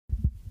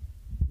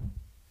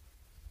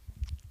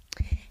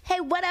Hey,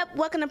 what up?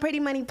 Welcome to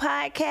Pretty Money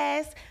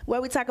Podcast, where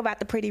we talk about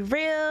the pretty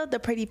real, the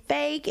pretty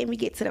fake, and we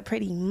get to the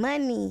pretty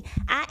money.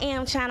 I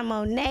am China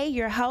Monet,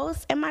 your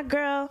host, and my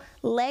girl,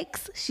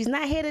 Lex. She's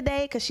not here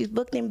today because she's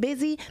booked and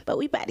busy, but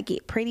we about to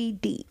get pretty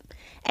deep.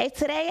 Hey,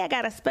 today I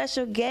got a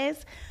special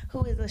guest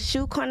who is a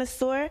shoe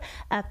connoisseur,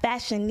 a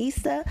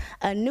fashionista,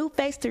 a new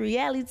face to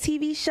reality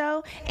TV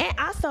show, and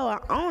also an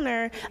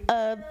owner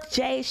of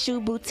Jay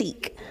Shoe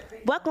Boutique.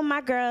 Welcome, my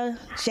girl,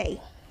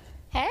 Jay.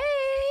 Hey.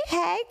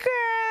 Hey, girl.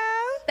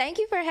 Thank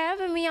you for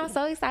having me. I'm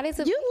so excited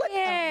to be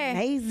here.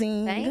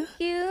 Amazing. Thank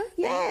you.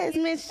 Yes,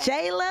 Miss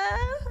Jayla.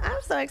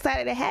 I'm so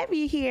excited to have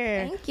you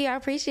here. Thank you. I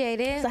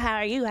appreciate it. So how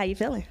are you? How you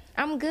feeling?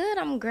 I'm good.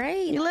 I'm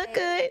great. You look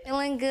good.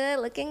 Feeling good.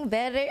 Looking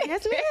better.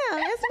 Yes,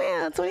 ma'am. Yes,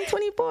 ma'am.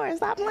 2024.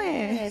 Stop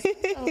playing. Yes,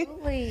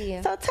 absolutely.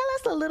 So tell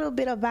us a little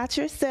bit about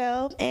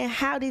yourself and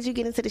how did you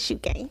get into the shoe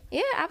game?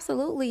 Yeah,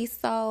 absolutely.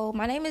 So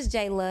my name is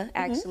Jayla,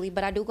 actually,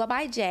 but I do go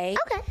by Jay.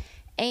 Okay.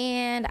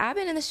 And I've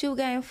been in the shoe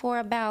game for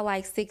about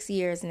like 6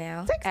 years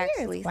now. 6 years?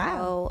 Actually.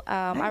 Wow. So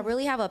I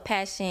really have a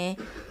passion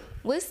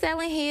with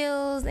selling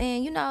heels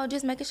and,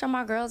 just making sure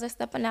my girls are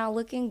stepping out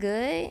looking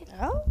good.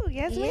 Oh,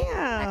 yes,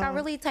 ma'am. Like, I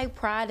really take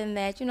pride in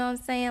that. You know what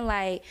I'm saying?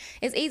 Like,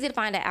 it's easy to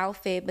find an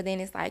outfit, but then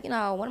it's like, what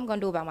I'm going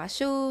to do about my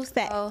shoes?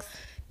 Facts. So,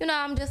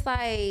 I'm just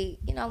like,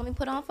 let me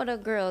put on for the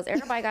girls.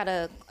 Everybody got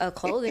a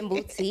clothing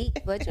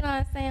boutique, but you know what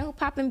I'm saying? Who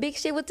popping big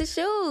shit with the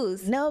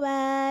shoes?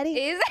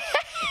 Nobody.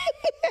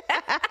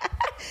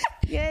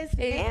 Yes,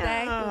 ma'am.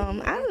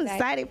 Exactly. I'm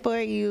excited for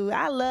you.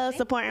 I love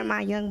supporting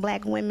my young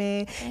black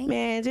women.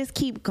 Man, just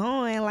keep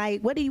going. Like,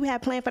 what do you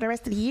have planned for the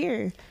rest of the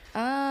year?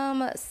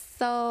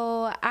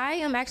 So I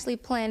am actually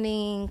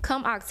planning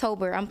come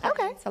October. I'm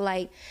planning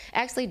to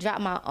actually drop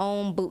my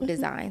own boot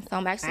design. So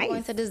I'm actually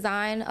going to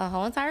design a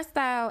whole entire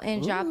style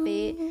and drop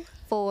it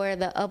for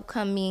the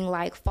upcoming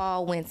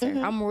fall winter.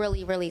 I'm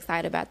really, really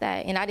excited about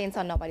that. And I didn't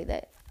tell nobody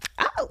that.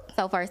 Oh.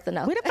 So first to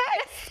know. We the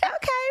first.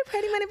 Okay.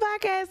 Pretty Money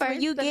Podcast. Where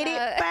you get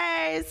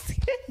it first.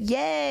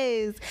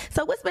 Yes.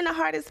 So what's been the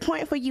hardest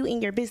point for you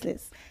in your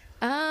business?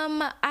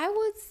 I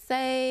would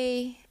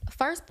say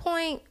first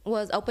point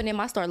was opening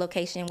my store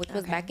location, which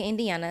was back in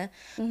Indiana.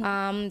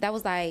 That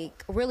was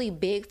really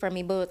big for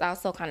me, but it was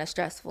also kind of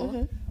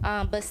stressful.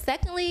 But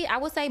secondly, I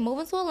would say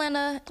moving to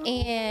Atlanta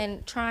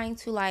and trying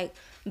to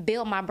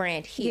build my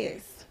brand here.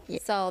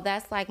 Yes. So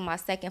that's my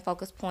second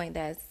focus point.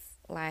 That's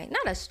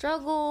not a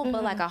struggle,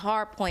 but a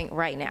hard point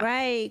right now.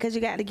 Right, because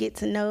you got to get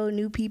to know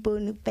new people,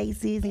 new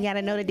faces, and you got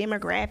to know the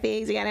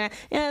demographics. You got to,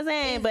 you know what I'm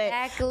saying?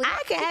 Exactly. But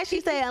I can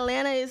actually say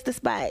Atlanta is the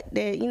spot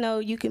that,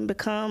 you can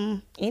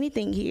become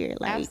anything here.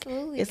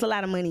 Absolutely. It's a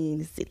lot of money in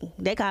the city.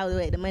 They call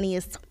it the money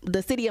is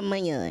the city of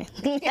money. It's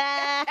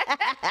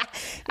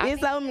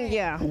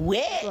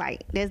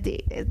wet. That's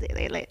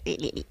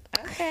it.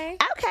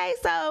 Okay,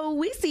 so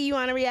we see you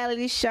on a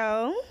reality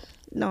show.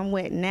 No,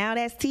 what? Now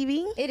That's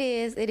TV? It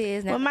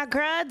is. Well, my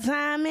girl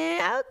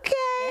Diamond.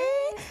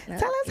 Okay. Tell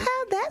us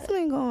how that's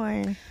been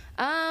going.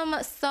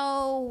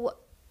 So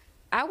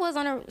I was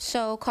on a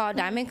show called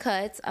Diamond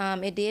Cuts.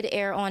 It did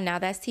air on Now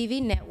That's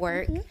TV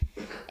network.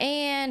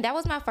 And that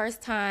was my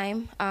first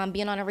time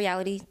being on a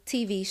reality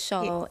TV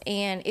show. Yes.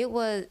 And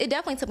it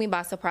definitely took me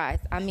by surprise.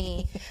 I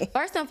mean,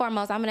 first and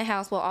foremost, I'm in a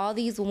house with all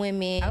these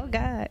women. Oh,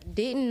 God.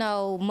 Didn't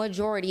know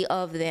majority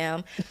of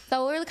them.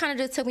 So it really kind of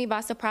just took me by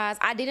surprise.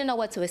 I didn't know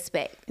what to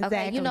expect.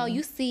 Exactly. Okay,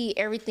 you see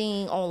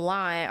everything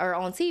online or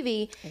on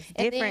TV.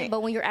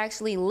 But when you're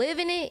actually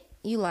living it,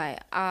 you like,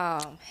 oh,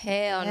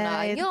 hell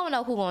no. You don't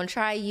know who gonna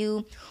try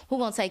you, who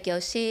gonna take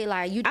your shit.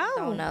 You just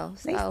don't know.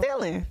 They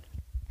stealing.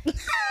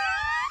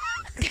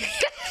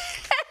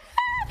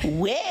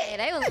 Wet. Yeah,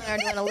 they was there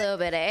doing a little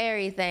bit of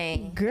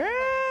everything. Girl.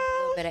 A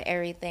little bit of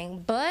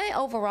everything. But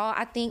overall,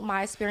 I think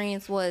my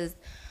experience was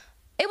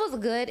a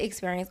good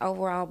experience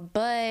overall,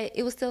 but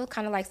it was still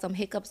kind of some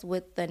hiccups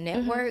with the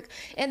network.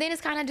 And then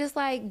it's kind of just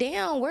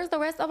damn, where's the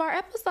rest of our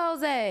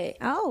episodes at?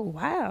 Oh,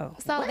 wow.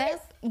 So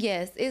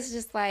it's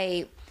just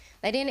they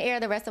didn't air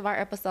the rest of our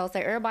episodes. So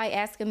everybody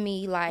asking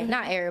me,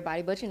 not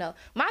everybody, but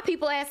my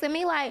people asking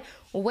me,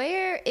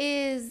 where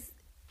is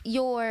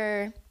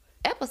your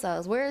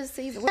episodes? Where's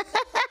season?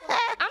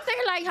 I'm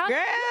thinking, how girl,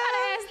 you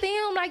gotta ask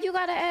them, you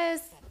gotta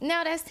ask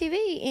Now That's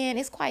TV, and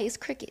it's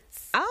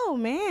crickets. Oh,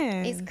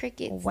 man. It's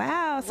crickets.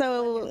 Wow.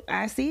 So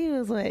I see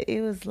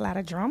it was a lot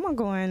of drama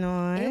going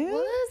on.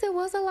 It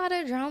was a lot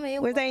of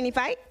drama. Was there any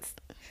fights?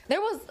 There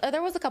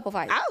was a couple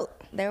fights. Oh.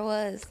 There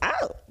was.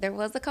 Oh. There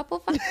was a couple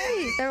fights.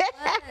 There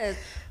was.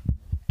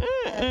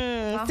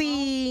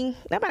 See,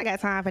 nobody got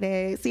time for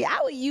that. See,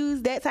 I would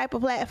use that type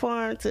of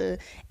platform to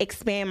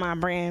expand my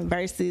brand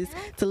versus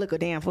to look a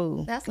damn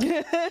fool. That's what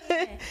I'm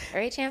saying.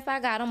 Every chance I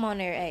got, I'm on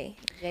there. Hey,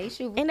 Jay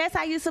Shoe. And that's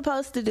how you're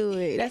supposed to do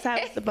it. That's how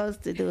you're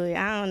supposed to do it.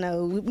 I don't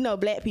know.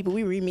 Black people,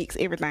 we remix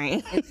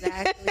everything.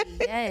 Exactly.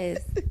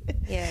 Yes.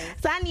 Yes.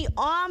 So I need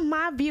all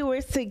my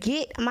viewers to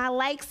get my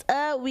likes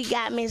up. We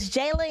got Miss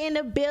Jayla in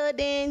the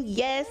building.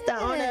 Yes,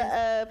 the owner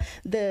of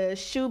the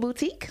Shoe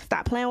Boutique.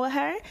 Stop playing with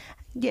her.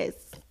 Yes.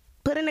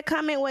 Put in the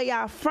comment where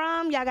y'all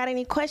from. Y'all got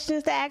any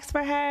questions to ask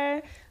for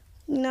her?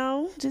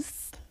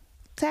 Just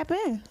tap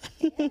in.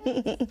 We're gonna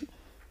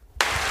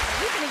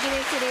get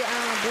into the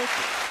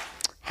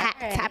hot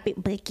topic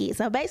bucket.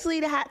 So basically,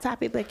 the hot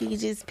topic bucket, you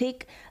just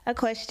pick a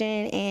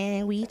question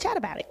and we chat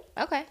about it.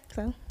 Okay.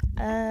 So,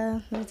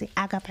 let me see.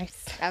 I'll go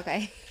first.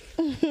 Okay.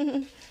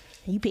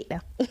 You pick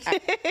though.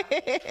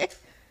 Right.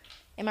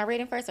 Am I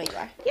reading first or you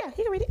are? Yeah,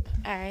 you can read it.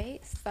 All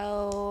right.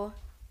 So,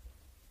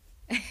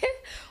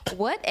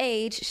 what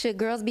age should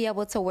girls be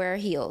able to wear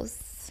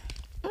heels?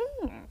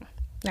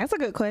 That's a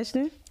good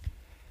question.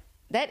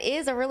 That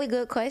is a really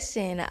good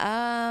question.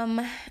 I'm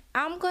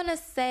gonna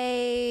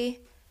say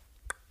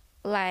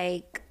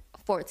like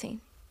 14.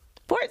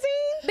 14?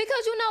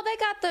 Because they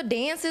got the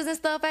dances and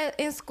stuff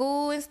in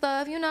school and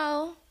stuff.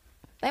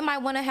 They might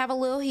want to have a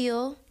little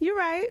heel. You're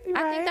right.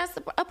 I think that's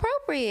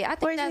appropriate. I think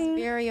 14. that's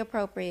very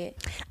appropriate.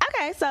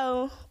 Okay,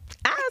 so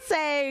I'll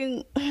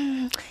say,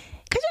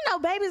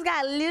 cause babies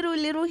got little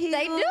heels.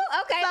 They do?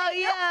 Okay. So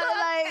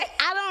yeah,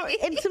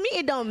 to me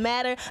it don't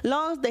matter,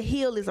 long as the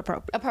heel is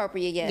appropriate.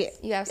 Appropriate, yes.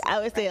 Yeah. You absolutely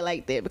I would say it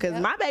like that because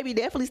my baby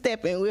definitely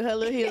stepping with her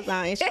little heels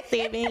on and she's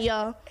stepping,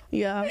 y'all.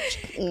 Yeah.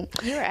 You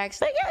were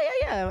actually. But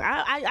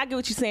yeah. I get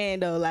what you're saying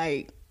though,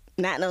 like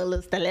not no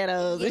little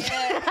stilettos.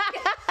 Yeah.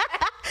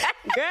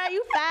 Girl,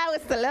 you fine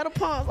with stiletto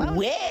pumps. I'm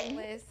wet.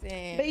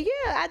 Listen. But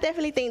yeah, I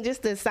definitely think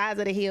just the size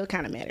of the heel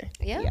kind of matter.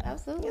 Yeah,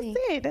 absolutely.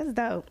 That's it. That's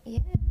dope. Yeah.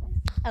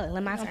 Oh,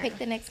 let me pick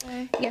the next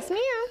one. Yes, ma'am.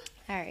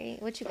 All right,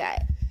 what you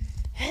got?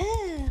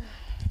 I'm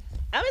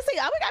gonna see.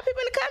 Oh, we got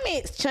people in the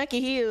comments.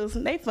 Chunky heels.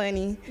 They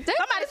funny.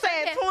 Somebody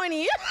said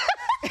 20.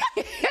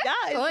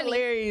 Y'all is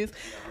hilarious.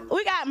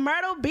 We got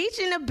Myrtle Beach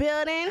in the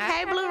building.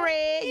 Hey, Blue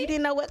Red. You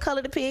didn't know what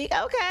color to pick.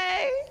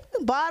 Okay.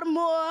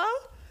 Baltimore.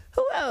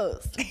 Who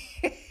else?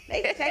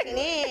 They checking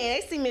in.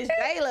 They see Miss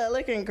Jayla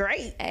looking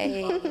great.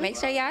 Hey, make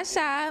sure y'all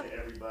shop.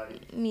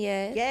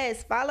 Yes.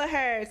 Yes, follow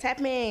her.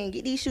 Tap in.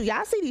 Get these shoes.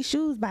 Y'all see these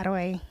shoes, by the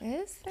way.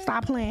 Yes.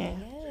 Stop playing.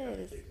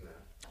 Yes.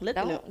 Look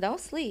at them. Don't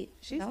sleep.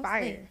 She's Don't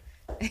fire.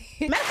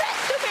 sleep. Matter of fact,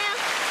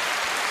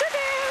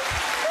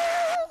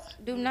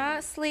 Do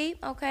not sleep,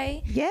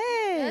 okay?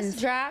 yes. Just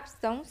drops.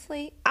 Don't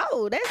sleep.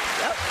 Oh, that's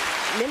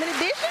limited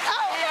edition.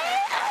 Oh, okay.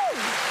 Oh,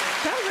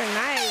 those are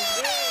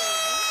nice.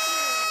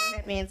 Yeah.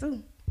 That man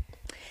too.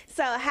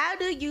 So, how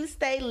do you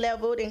stay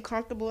leveled and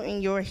comfortable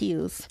in your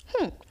heels?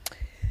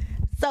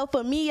 So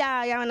for me,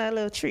 y'all know a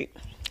little trick.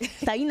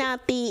 So I'm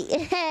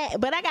thick,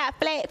 but I got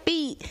flat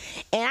feet,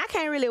 and I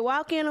can't really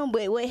walk in them.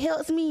 But what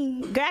helps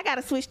me, girl, I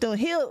gotta switch them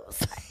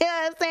hips. You know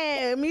what I'm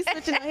saying? Me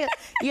switching them hips.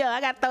 Yeah, I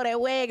gotta throw that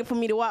wagon for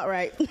me to walk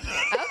right.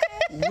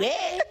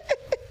 Okay.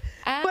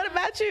 What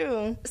about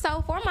you?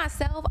 So for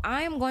myself,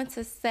 I am going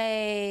to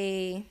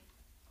say,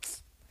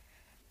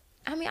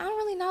 I don't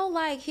really know,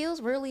 like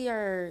heels really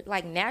are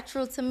like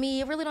natural to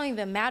me. It really don't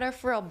even matter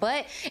for real.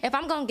 But if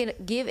I'm going to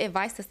give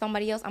advice to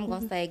somebody else, I'm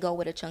going to say go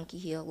with a chunky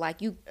heel.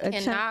 Like you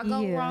cannot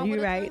go wrong with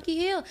a chunky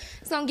heel.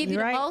 It's going to give you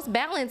the most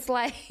balance.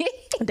 Like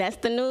that's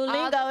the new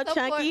lingo,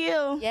 chunky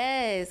heel.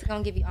 Yes, it's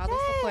going to give you all the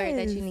support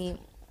that you need.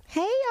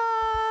 Hey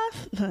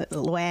y'all.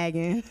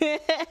 Wagon.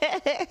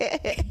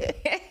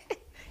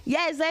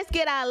 Yes, let's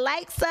get our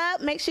likes up.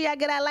 Make sure y'all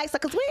get our likes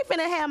up because we ain't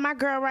finna have my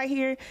girl right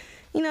here.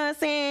 You know what I'm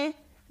saying?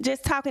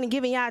 Just talking and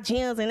giving y'all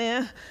gems, and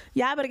then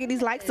y'all better get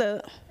these likes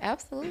up.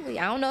 Absolutely.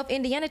 I don't know if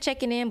Indiana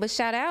checking in, but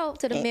shout out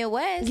to the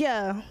Midwest.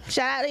 Yeah.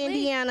 Shout out to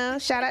Indiana.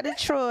 Shout out to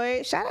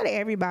Detroit. Shout out to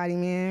everybody,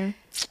 man.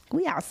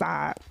 We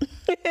outside.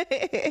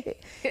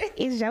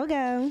 It's your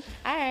go.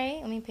 All right.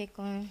 Let me pick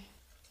one.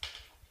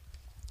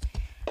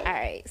 All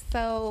right.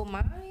 So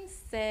mine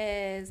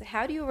says,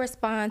 how do you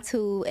respond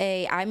to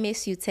a I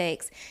miss you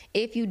text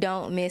if you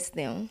don't miss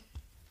them?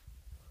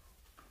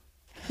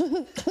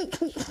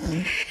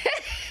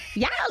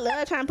 Y'all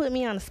love trying to put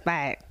me on the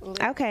spot.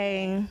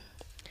 Okay.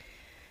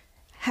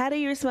 How do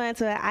you respond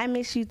to an I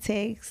miss you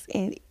text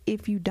and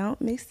if you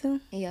don't miss them?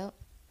 Yep.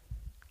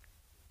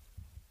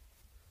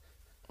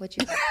 What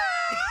you got?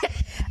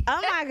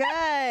 Oh my God.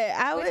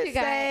 I What would you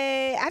got?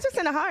 say I just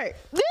send a heart.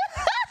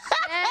 Yes.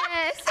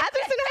 I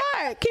just send a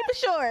heart. Keep it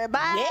short.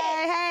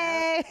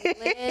 Bye.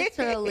 Hey.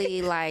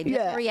 Literally, like,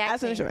 just a reaction. I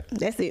send it short.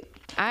 That's it.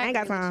 I ain't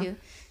got agree with time. you.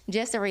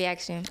 Just a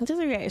reaction.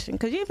 Just a reaction.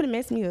 Because you ain't finna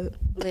mess me up.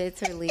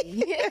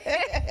 Literally.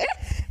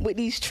 With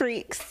these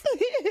tricks.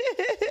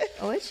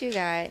 What you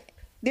got?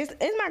 This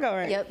is my go,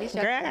 right? Yep, it's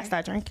your Girl, I turn. gotta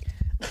start drinking.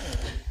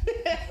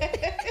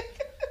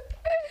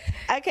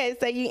 Okay,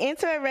 so you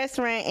enter a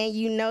restaurant and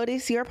you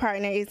notice your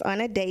partner is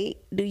on a date.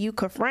 Do you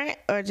confront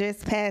or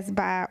just pass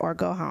by or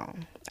go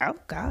home? Oh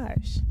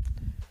gosh.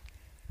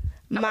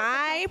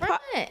 My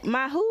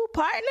who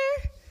partner?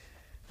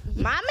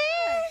 My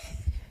man?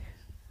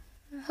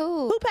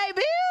 Who? Who pay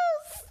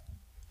bills?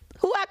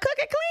 Who I cook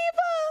and clean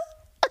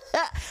for?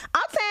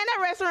 I'm saying that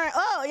restaurant,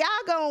 oh,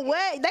 y'all gonna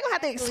what? They gonna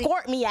have to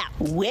escort me out.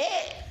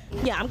 What?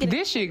 Yeah, I'm getting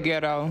This shit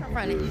ghetto.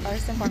 Confronting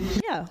first and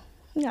foremost. Yeah.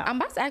 I'm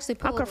about to actually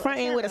pull I'm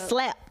confronting with a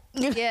slap.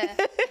 Yeah.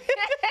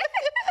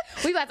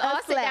 We about to all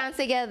sit slap. down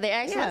together.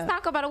 Actually, Yeah. let's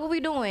talk about it. What we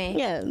doing?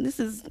 Yeah,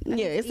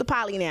 it's a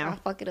poly now.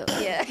 Don't fuck it up.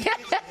 Yeah.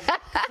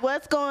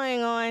 What's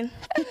going on?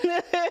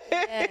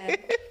 Yeah.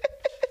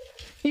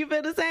 You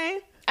feel the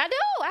same? I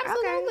do. Oh,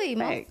 absolutely. Okay,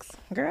 thanks.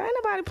 Girl, ain't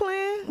nobody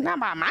playing. Not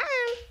by mine.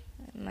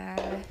 Nah.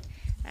 All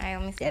right,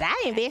 let me see. That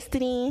I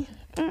invested in.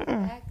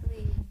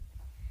 Exactly.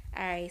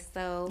 All right,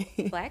 so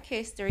Black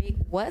History.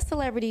 What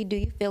celebrity do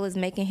you feel is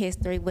making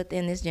history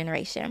within this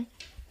generation?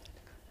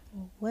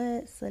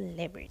 What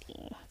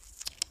celebrity?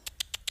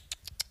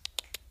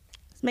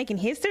 It's making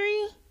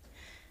history?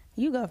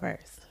 You go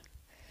first.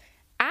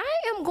 I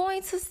am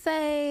going to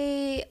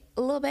say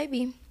Lil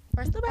Baby.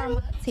 First and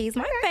foremost, he's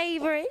my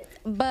favorite.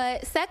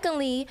 But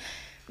secondly,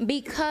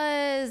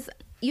 because,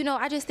 you know,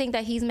 I just think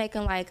that he's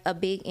making like a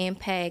big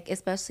impact,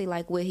 especially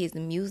like with his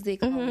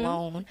music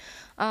alone.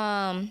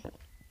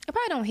 It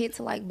probably don't hit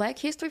to like Black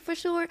History for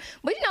sure,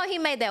 but you know he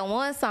made that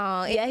one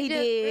song. Yeah, he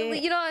did.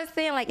 Really, you know what I'm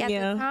saying? Like at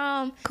the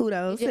time,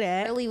 kudos to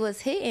that. Really was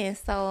hitting.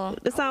 So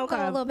the song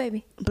called Lil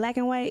Baby, Black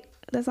and White.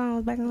 The song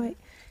was Black and White.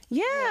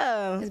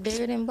 Yeah, it's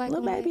bigger than Black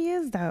and White. Lil Baby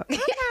is dope. I'm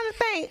trying to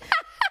think.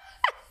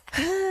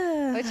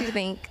 What you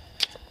think?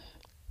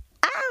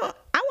 I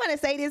want to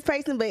say this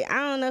person, but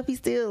I don't know if he's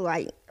still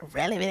like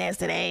relevant as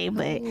today.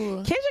 But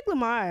Kendrick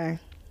Lamar.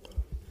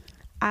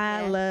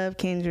 I love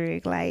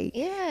Kendrick. Like,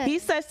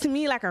 he's such to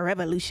me like a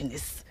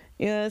revolutionist.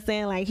 You know what I'm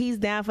saying? Like, he's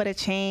down for the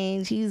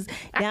change. He's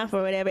down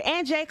for whatever.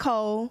 And J.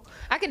 Cole.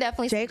 I can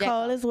definitely see J.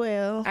 Cole as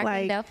well. I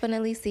can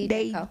definitely see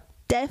J. Cole.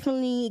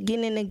 Definitely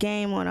getting in the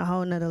game on a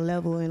whole nother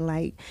level and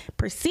like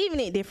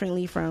perceiving it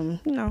differently from,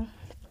 you know,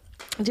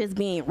 just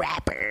being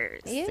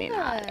rappers and all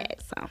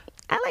that. So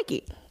I like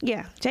it.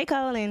 Yeah. J.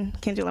 Cole and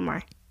Kendrick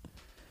Lamar.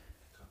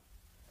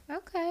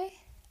 Okay,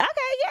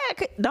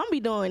 yeah. Don't be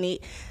doing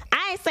it.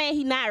 I ain't saying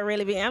he not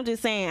relevant. I'm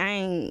just saying I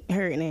ain't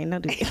heard that. No,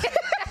 do it.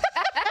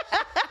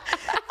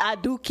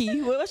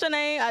 Aduki. What's your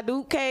name?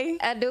 Aduke?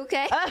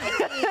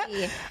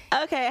 Aduke.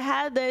 Okay,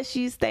 how does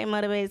she stay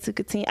motivated to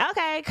continue?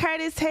 Okay,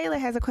 Curtis Taylor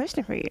has a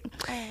question for you.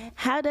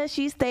 How does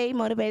she stay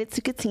motivated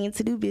to continue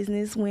to do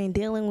business when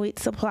dealing with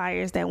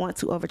suppliers that want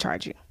to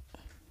overcharge you?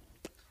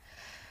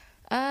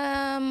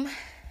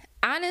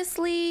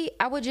 Honestly,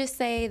 I would just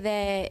say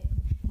that,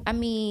 I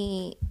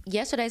mean,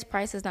 yesterday's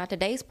price is not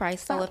today's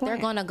price. So if they're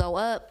going to go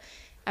up,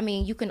 I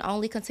mean, you can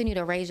only continue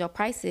to raise your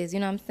prices.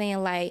 You know what I'm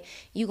saying? Like,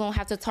 you're going to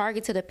have to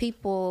target to the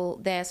people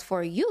that's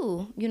for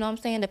you. You know what I'm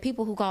saying? The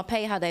people who going to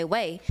pay how they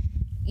weigh.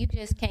 You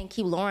just can't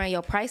keep lowering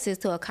your prices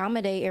to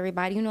accommodate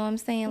everybody. You know what I'm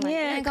saying? Like, you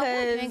ain't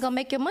going to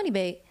make your money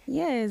back.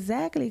 Yeah,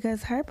 exactly.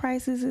 Because her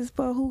prices is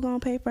for who going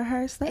to pay for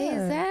her stuff.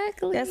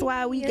 Exactly. That's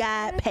why we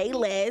got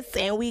Payless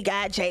and we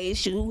got Jay's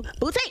Shoe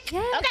Boutique.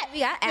 Yeah, okay. We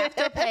got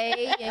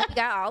Afterpay and we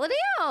got all of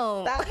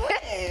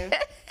them.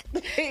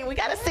 We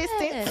got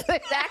assistance.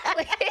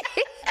 Exactly.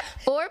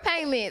 4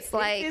 payments.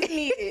 Like, it's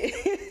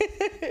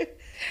needed.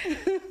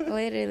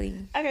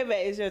 Literally. Okay, but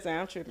it's your turn.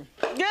 I'm tripping.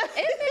 I think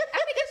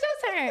it's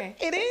your turn.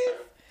 It is?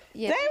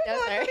 Yeah,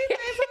 Damn,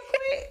 so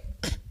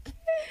quick.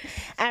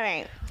 All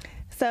right.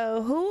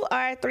 So, who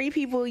are 3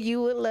 people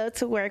you would love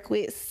to work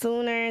with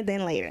sooner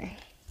than later?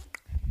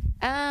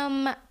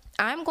 I'm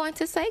going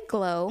to say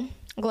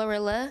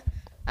Glorilla.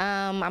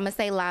 I'm going to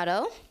say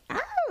Lotto.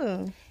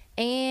 Oh.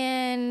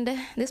 And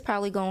this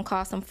probably going to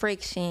cause some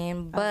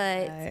friction,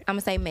 but I'm going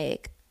to say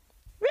Meg.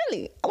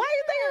 Really? Why do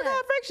you think it's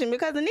called friction?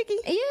 Because of Nikki?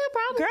 Yeah,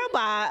 probably. Girl,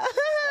 bye.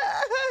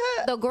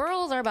 The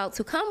girls are about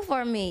to come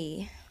for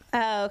me.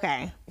 Oh,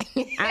 okay.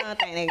 I don't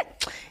think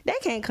they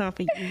can't come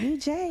for you. You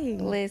Jay.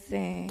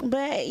 Listen.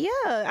 But yeah,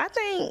 I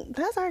think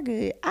that's our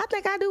good. I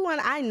think I do want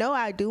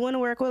to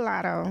work with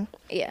Lotto.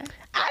 Yeah.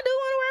 I do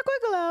want to work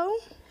with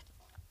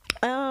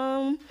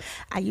Glow.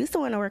 I used to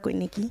want to work with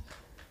Nikki.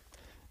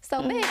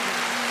 So Meg, if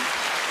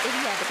you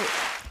had to pick.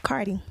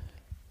 Cardi.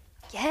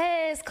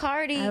 Yes,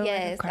 Cardi.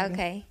 Yes. Cardi.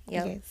 Okay.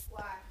 Yep. Yes.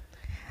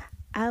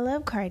 I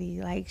love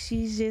Cardi. Like,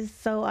 she's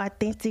just so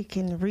authentic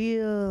and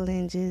real,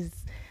 and just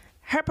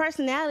her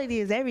personality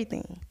is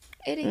everything.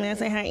 It is. You know what I'm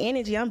saying? Her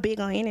energy. I'm big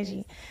on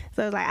energy.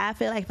 So it's like, I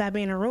feel like if I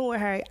be in a room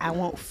with her, I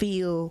won't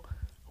feel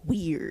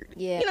weird.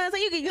 Yeah. You know what I'm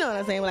saying? You know what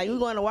I'm saying? Like, we're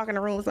going to walk in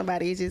a room with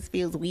somebody, it just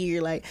feels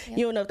weird. Like,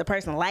 you don't know if the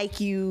person like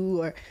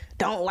you or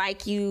don't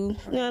like you.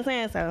 You know what I'm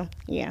saying? So,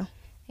 yeah.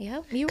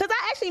 Yep. Because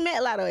I actually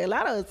met Lotto, and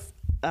Lotto's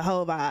a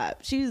whole vibe.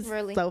 She's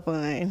really so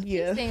fun.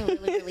 Yeah. She seems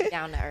really, really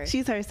down to earth.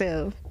 She's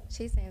herself.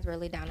 She seems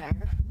really down to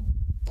earth.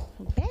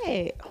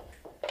 Bad.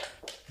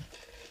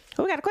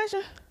 We got a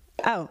question?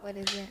 Oh. What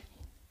is it?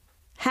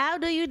 How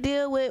do you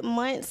deal with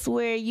months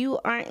where you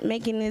aren't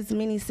making as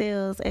many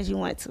sales as you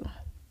want to?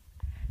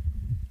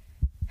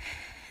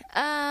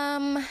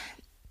 I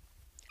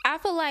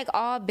feel like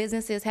all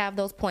businesses have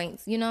those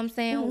points, you know what I'm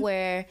saying,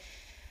 where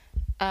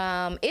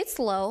it's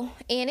slow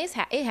and it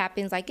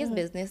happens, like it's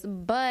business,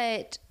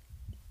 but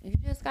you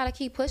just gotta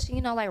keep pushing,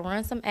 you know, like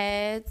run some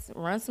ads,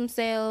 run some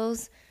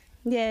sales.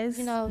 Yes,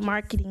 you know,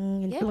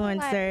 marketing,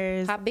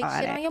 influencers, like, pop big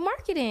shit on your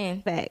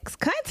marketing. Facts.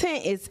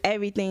 Content is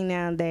everything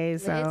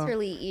nowadays. So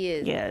literally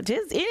is. Yeah,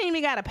 you ain't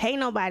even gotta pay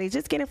nobody.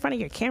 Just get in front of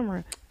your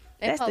camera.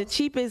 That's the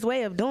cheapest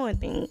way of doing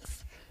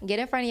things. Get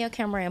in front of your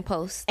camera and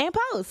post. And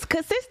post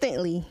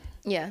consistently.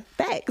 Yeah.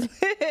 Facts.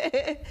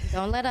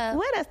 Don't let up.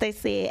 What else they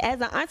said?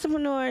 As an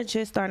entrepreneur,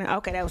 just starting.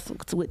 Okay, that was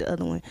with the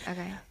other one.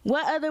 Okay.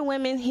 What other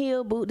women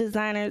heel boot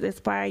designers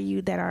inspire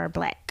you that are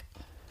black?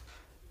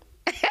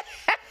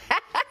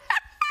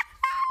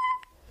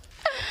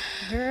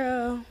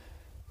 Girl.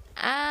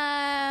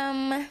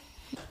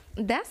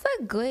 That's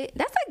a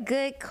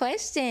good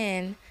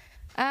question.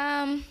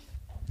 So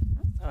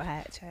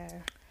hot,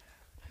 child.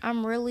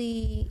 I'm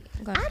really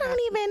gonna I don't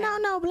even know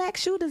no black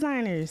shoe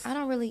designers. I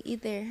don't really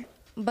either.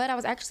 But I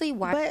was actually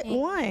watching. But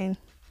one.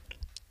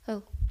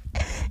 Who?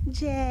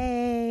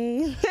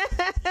 Jay.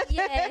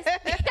 Yes.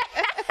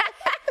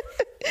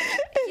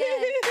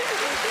 Yes.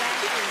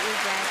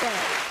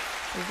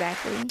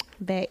 Exactly.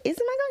 That is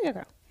it my girl, your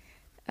girl?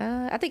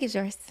 I think it's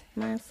yours.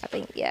 Mine's. I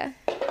think, yeah.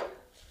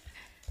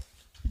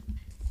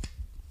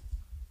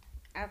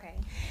 Okay.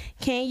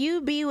 Can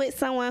you be with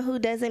someone who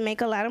doesn't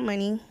make a lot of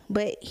money,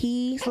 but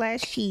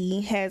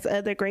he/she has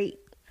other great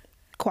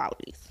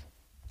qualities?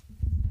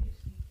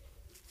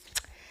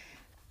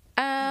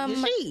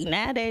 She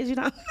nowadays, you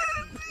know.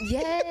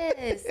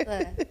 Yes.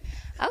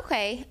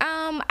 Okay.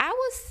 I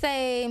would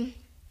say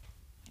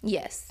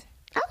yes.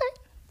 Okay.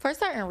 For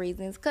certain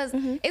reasons, because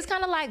it's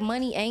kind of like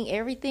money ain't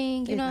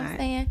everything, you know what I'm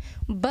saying?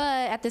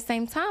 But at the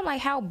same time, like,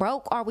 how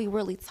broke are we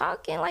really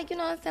talking? Like, you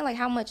know what I'm saying? Like,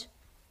 how much,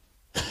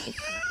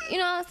 you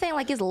know what I'm saying?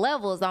 Like, it's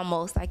levels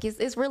almost. Like,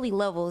 it's really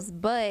levels.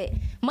 But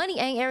money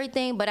ain't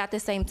everything, but at the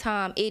same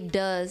time, it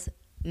does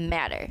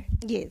matter.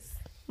 Yes.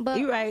 But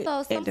you're right.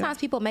 So sometimes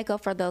people make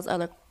up for those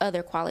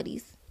other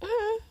qualities.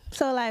 Mm-hmm.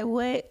 So, like,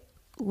 what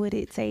would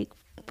it take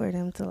for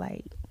them to,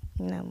 like,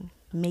 you know,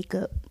 make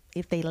up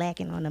if they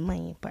lacking on the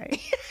money part?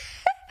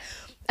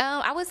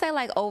 I would say,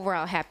 like,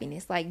 overall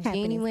happiness, like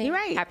genuine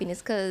happiness,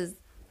 because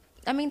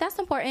I mean, that's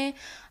important.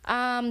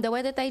 The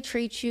way that they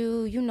treat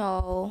you, you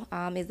know,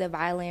 is it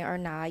violent or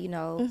not, you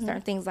know,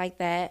 certain things like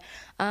that.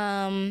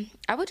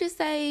 I would just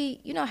say,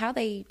 you know, how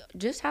they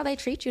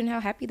treat you and how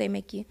happy they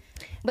make you.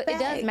 But it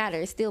does matter.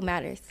 It still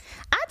matters.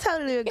 I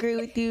totally agree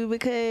with you,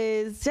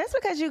 because just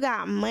because you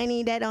got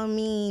money, that don't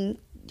mean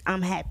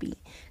I'm happy.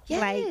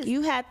 Yes. Like,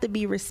 you have to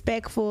be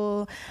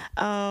respectful.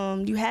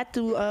 You have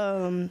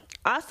to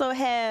also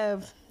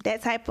have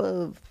that type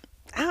of,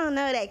 I don't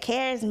know, that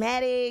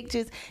charismatic.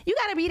 Just, you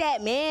gotta be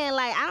that man.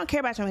 Like, I don't care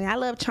about your money. I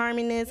love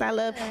charmingness. I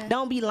love,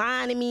 don't be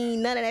lying to me.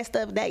 None of that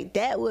stuff.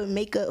 That would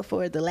make up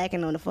for the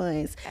lacking on the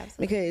funds.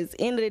 Absolutely. Because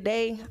end of the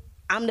day,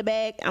 I'm the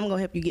bag. I'm gonna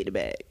help you get the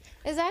bag.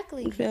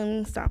 Exactly. You feel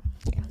me? So,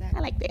 yeah, exactly.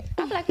 I like that.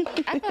 I feel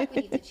like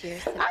we need to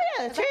cheers to that. Oh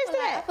yeah, cheers to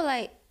that. I feel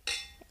like,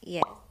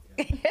 yes.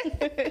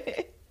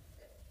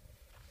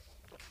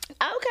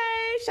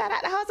 Okay, shout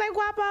out to Jose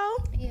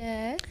Guapo.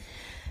 Yes.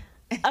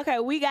 Okay,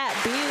 we got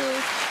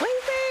bills. What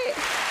you said?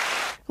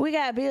 We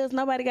got bills.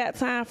 Nobody got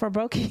time for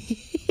broke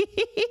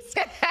kids.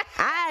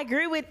 I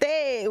agree with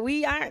that.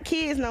 We aren't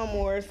kids no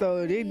more,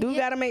 so they do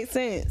gotta make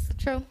sense.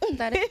 True.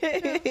 That is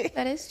true.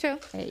 That is true.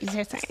 Hey, it's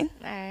your turn.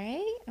 All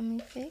right. Let me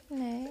pick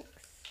next.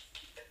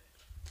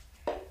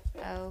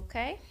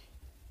 Okay.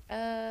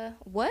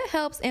 What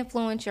helps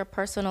influence your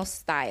personal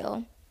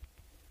style?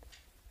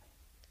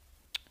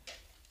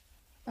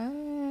 I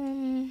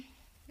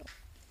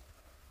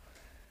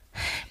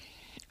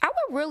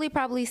would really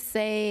probably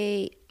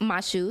say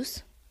my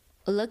shoes.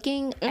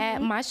 Looking at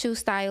my shoe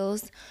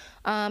styles, it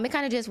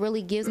kind of just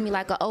really gives me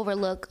like an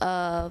overlook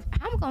of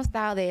how I'm gonna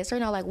style this, or,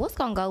 you know, like what's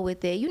gonna go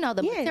with it. You know,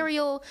 the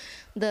material,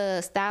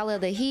 the style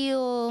of the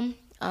heel,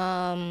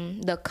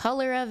 the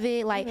color of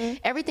it, like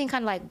everything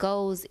kind of like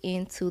goes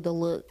into the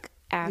look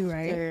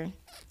after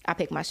I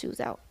pick my shoes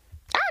out.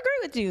 I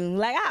agree with you.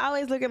 Like, I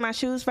always look at my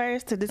shoes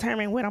first to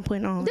determine what I'm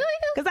putting on. Do you?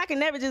 Because I can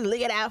never just look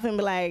at the outfit and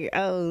be like,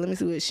 oh, let me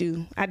see what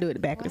shoe. I do it the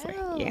back of the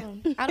front. Yeah.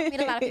 I don't meet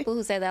a lot of people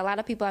who say that. A lot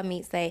of people I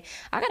meet say,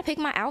 I gotta pick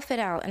my outfit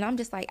out, and I'm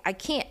just like, I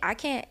can't.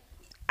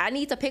 I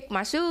need to pick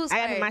my shoes. I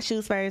gotta pick my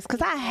shoes first,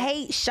 because I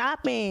hate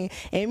shopping,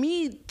 and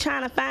me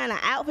trying to find an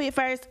outfit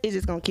first is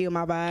just gonna kill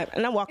my vibe.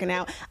 And I'm walking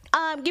out.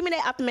 Give me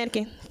that off the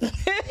mannequin. Yes.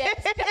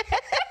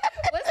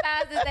 What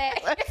size is that?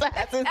 What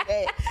size is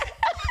that?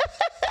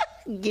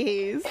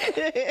 Yes.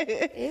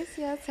 It's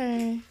your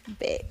turn.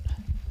 Bet.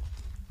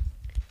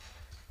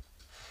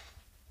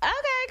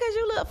 Okay, because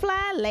you look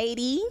fly,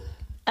 lady.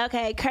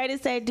 Okay,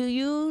 Curtis said, do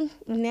you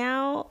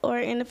now or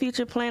in the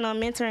future plan on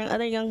mentoring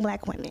other young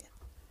black women?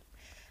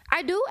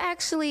 I do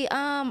actually.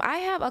 I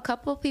have a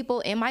couple of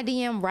people in my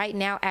DM right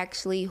now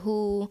actually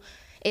who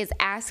is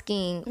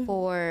asking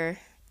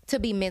to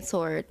be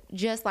mentored,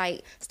 just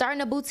like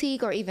starting a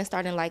boutique or even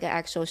starting like an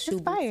actual shoe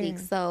boutique.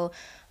 So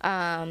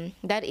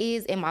that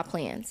is in my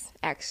plans,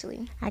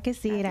 actually. I can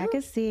see it. I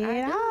can see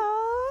it.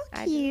 Oh,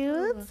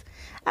 cute.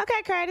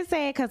 Okay, Curtis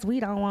said, because we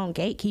don't want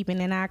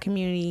gatekeeping in our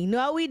community.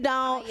 No, we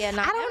don't. I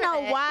don't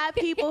know why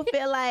people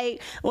feel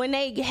like when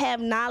they have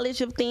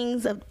knowledge of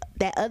things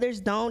that others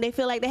don't, they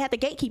feel like they have to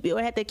gatekeep it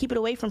or have to keep it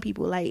away from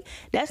people. Like,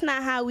 that's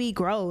not how we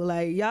grow.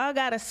 Like, y'all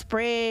got to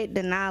spread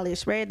the knowledge,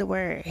 spread the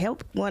word,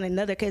 help one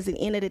another, because at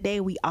the end of the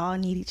day, we all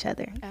need each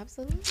other.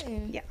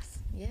 Absolutely. Yes.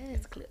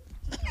 Yes. Clip.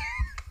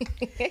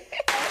 Okay,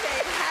 how do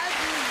you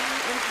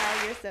you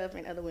empower yourself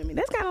and other women?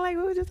 That's kind of like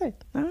what we just said.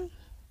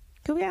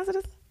 Could we answer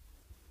this?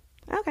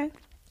 Okay.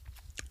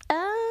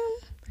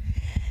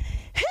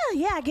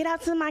 Yeah, I get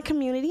out to my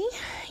community.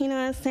 You know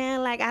what I'm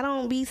saying? Like, I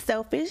don't be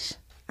selfish.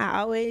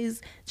 I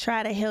always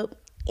try to help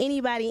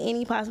anybody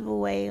any possible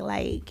way.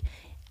 Like,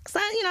 so,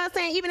 you know what I'm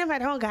saying? Even if I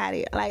don't got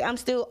it, like, I'm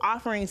still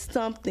offering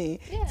something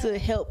to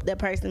help the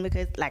person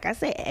because, like I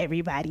said,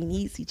 everybody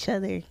needs each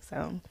other.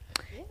 So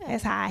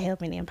that's how I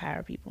help and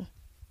empower people.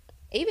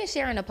 Even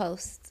sharing a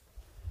post.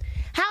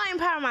 How I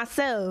empower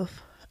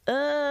myself?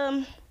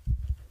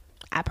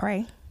 I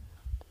pray.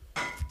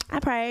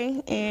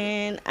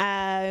 And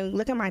I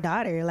look at my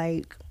daughter.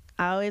 Like,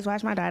 I always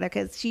watch my daughter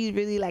because she's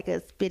really like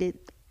a spitted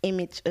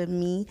image of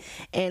me,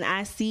 and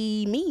I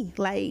see me,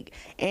 like,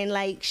 and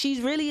like she's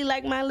really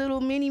like my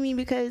little mini me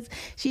because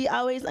she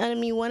always under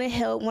me, want to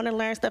help, want to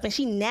learn stuff, and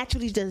she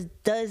naturally just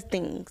does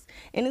things,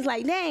 and it's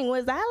like, dang,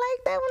 was I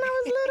like that when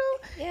I was little?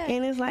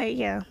 And it's like,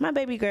 yeah, my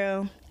baby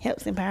girl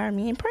helps empower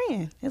me and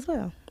praying as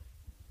well.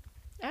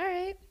 All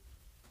right.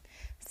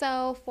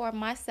 So for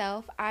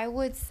myself, I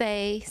would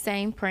say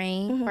same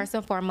praying, first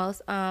and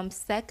foremost.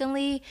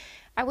 Secondly,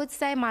 I would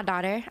say my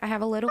daughter. I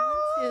have a little one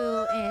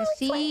too, and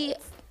she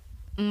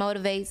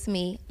motivates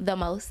me the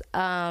most.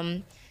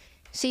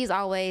 She's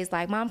always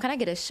like, Mom, can I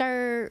get a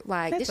shirt?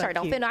 Like, this shirt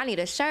don't fit. I need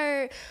a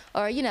shirt.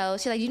 Or, you know,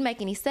 she's like, you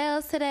make any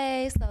sales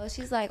today? So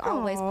she's like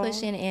always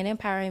pushing and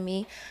empowering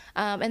me.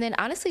 And then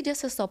honestly,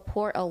 just the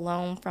support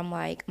alone from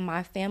like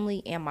my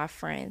family and my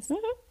friends.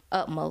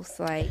 Utmost.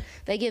 Like,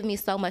 they give me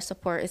so much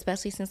support,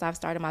 especially since I've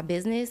started my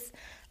business.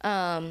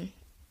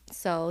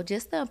 So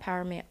just the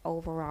empowerment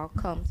overall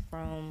comes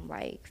from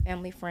like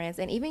family, friends,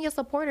 and even your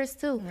supporters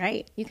too.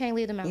 Right. You can't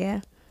leave them out. Yeah.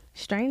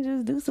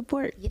 Strangers do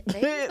support. Yeah,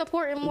 they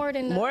support more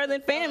than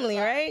family,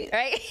 right?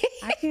 Right.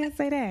 I can't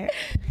say that.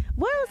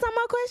 What are some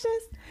more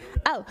questions?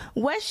 Oh,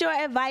 what's your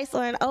advice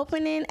on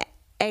opening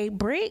a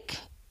brick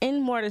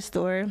and mortar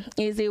store?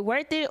 Is it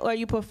worth it, or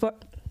you prefer?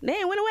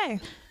 Damn, went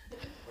away.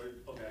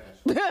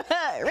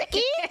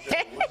 Ricky.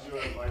 What's your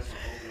advice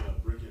on opening a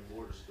brick and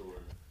mortar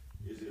store?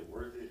 Is it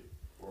worth it,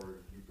 or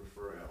you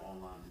prefer an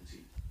online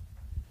boutique?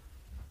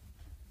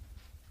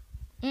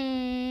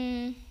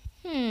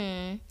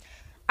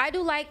 I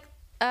do like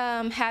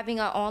having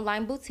an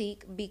online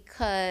boutique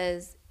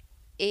because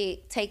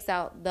it takes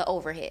out the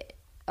overhead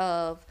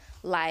of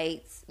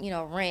lights, you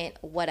know, rent,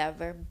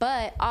 whatever.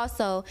 But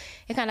also,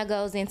 it kind of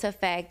goes into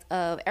fact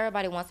of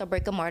everybody wants a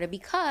brick and mortar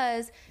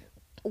because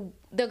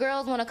the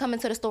girls want to come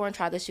into the store and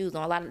try the shoes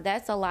on.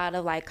 That's a lot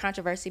of like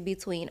controversy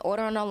between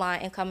ordering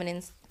online and coming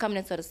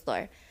into the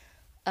store.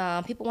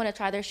 People want to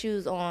try their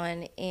shoes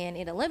on, and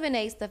it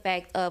eliminates the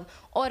fact of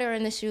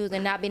ordering the shoes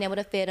and not being able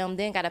to fit them,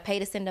 then got to pay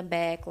to send them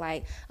back,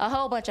 like a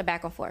whole bunch of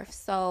back and forth.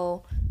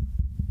 So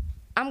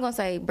I'm going to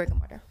say brick and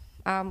mortar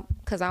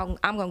because I'm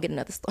going to get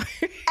another store.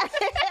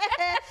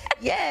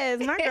 Yes,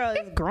 my girl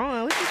is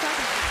growing. What you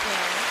talking about?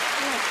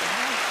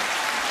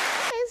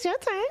 Okay, it's your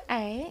turn. All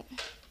right.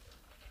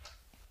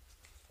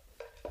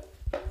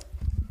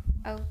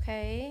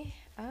 Okay.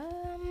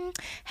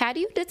 How do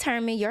you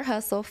determine your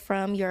hustle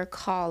from your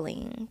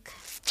calling?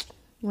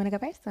 You want to go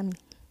first on me?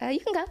 You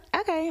can go.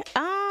 Okay.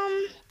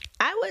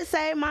 I would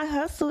say my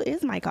hustle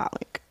is my calling.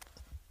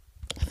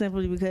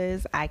 Simply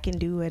because I can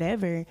do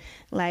whatever.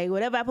 Like,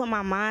 whatever I put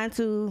my mind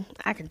to,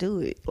 I can do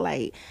it.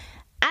 Like,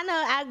 I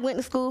know I went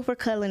to school for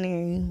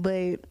culinary,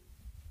 but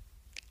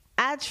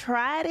I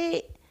tried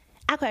it.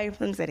 Okay,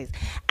 let me say this.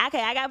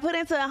 Okay, I got put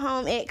into a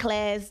home ec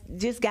class,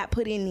 just got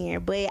put in there,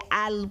 but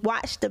I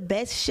watched the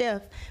best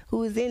chef who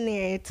was in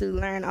there to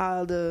learn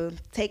all the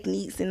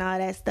techniques and all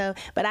that stuff,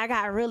 but I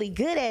got really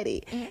good at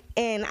it,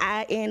 and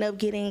I ended up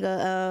getting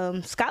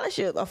a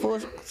scholarship, a full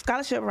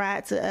scholarship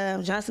ride to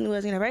Johnson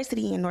Wales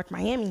University in North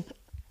Miami.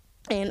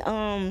 And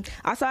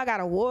also I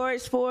got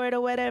awards for it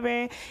or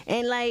whatever.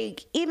 And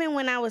like, even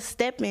when I was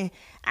stepping,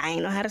 I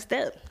ain't know how to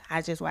step.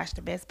 I just watched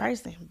The Best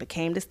Person,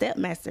 became the step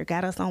master,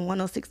 got us on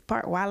 106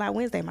 Park Wild Out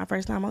Wednesday, my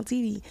first time on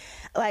TV.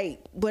 Like,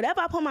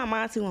 whatever I put my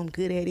mind to, I'm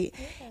good at it.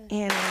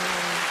 And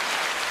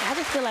I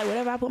just feel like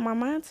whatever I put my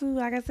mind to,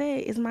 like I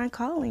said, is my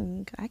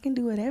calling. I can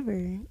do whatever.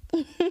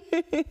 I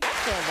feel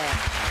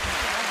that.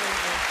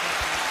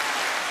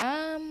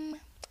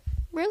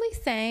 Really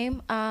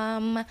same.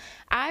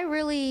 I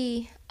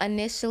really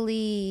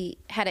initially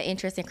had an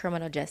interest in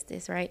criminal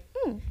justice, right?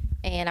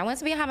 And I went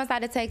to be a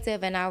homicide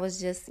detective, and I was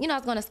just, I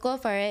was going to school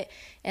for it.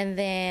 And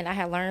then I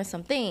had learned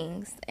some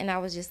things, and I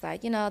was just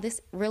like,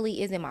 this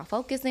really isn't my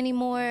focus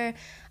anymore.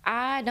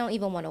 I don't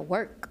even want to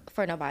work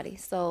for nobody.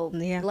 So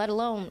let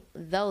alone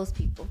those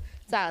people.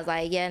 So I was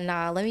like,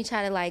 let me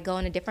try to like go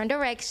in a different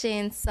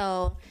direction.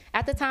 So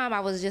at the time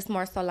I was just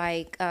more so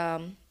like,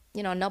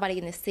 nobody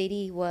in the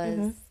city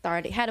was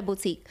had a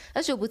boutique,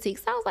 a shoe boutique.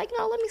 So I was like,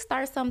 let me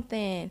start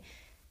something.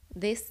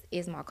 This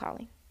is my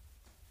calling.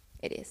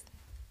 It is.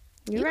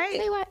 You're right.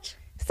 Say what?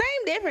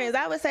 Same difference.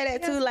 I would say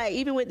that too. Like,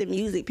 even with the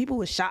music, people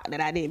were shocked that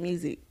I did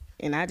music,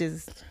 and I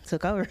just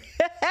took over.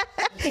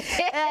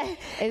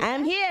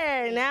 I'm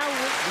here now,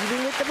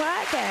 even with the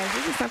podcast.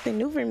 This is something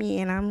new for me,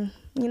 and I'm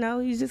You know,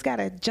 you just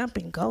gotta jump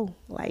and go.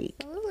 Like,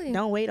 Absolutely.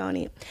 don't wait on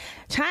it.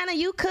 China,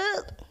 you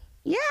cook?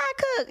 Yeah, I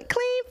cook.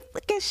 Clean,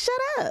 fucking shut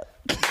up.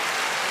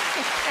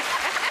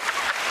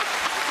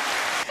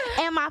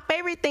 And my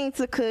favorite thing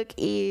to cook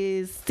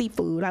is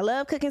seafood. I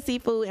love cooking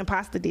seafood and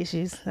pasta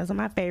dishes. Those are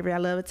my favorite. I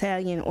love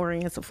Italian and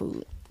Oriental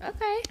food.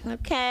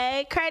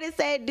 Okay. Curtis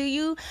said, do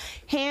you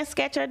hand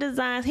sketch your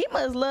designs? He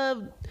must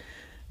love,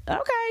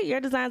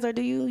 your designs, or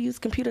do you use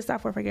computer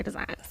software for your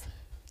designs?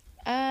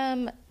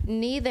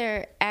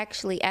 Neither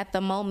actually at the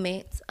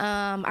moment.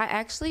 I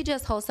actually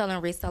just wholesale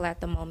and resell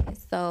at the moment.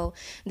 So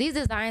these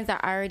designs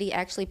are already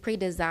actually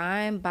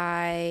pre-designed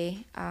by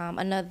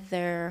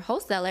another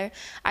wholesaler.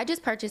 I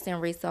just purchase and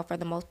resell for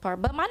the most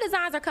part. But my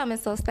designs are coming,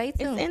 so stay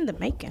tuned. It's in the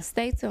making.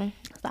 Stay tuned.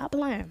 Stop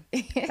playing.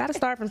 Gotta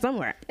start from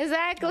somewhere.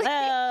 Exactly.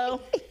 Hello.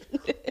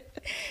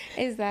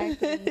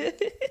 Exactly.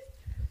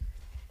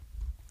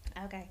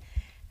 Okay.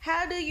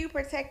 How do you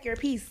protect your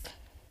peace?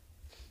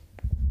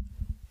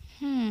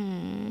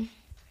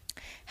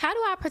 How do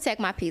I protect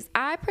my peace?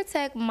 I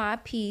protect my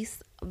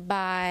peace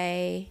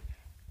by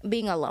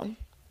being alone.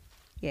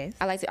 Yes.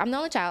 I'm the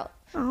only child.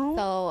 Oh.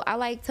 So I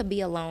like to be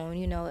alone,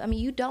 you know. I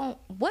mean,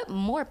 what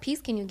more peace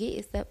can you get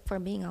except for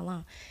being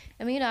alone?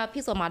 I mean, you know, I have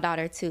peace with my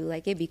daughter too.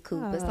 Like, it'd be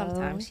cool, but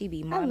sometimes she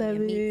be momming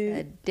me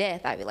to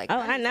death. I'd be like, oh,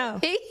 I know.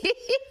 Be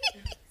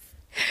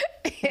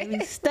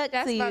stuck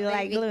That's to you my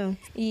like baby. glue.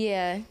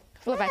 Yeah.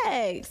 What about you?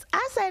 Thanks.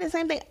 I say the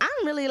same thing.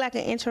 I'm really like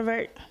an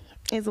introvert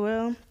as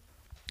well.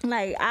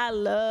 Like, I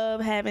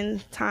love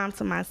having time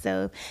to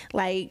myself.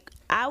 Like,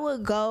 I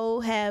would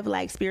go have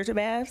like spiritual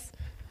baths.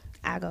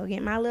 I go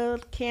get my little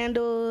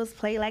candles,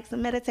 play like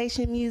some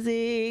meditation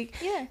music.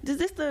 Yeah.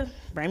 Just to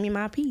bring me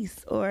my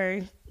peace. Or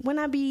when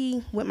I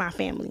be with my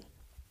family,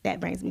 that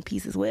brings me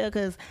peace as well.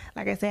 Because,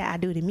 like I said, I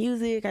do the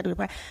music, I do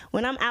the.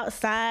 When I'm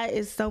outside,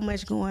 it's so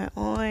much going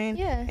on.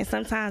 Yeah. And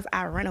sometimes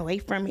I run away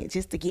from it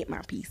just to get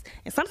my peace.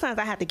 And sometimes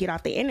I have to get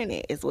off the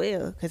internet as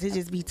well because it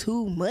just be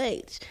too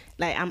much.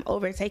 Like, I'm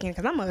overtaken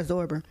because I'm an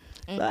absorber.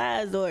 So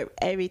I absorb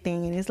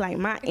everything. And it's like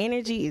my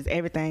energy is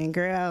everything,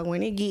 girl.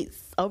 When it gets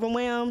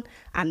overwhelmed,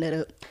 I nut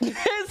up.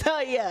 So,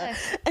 yeah.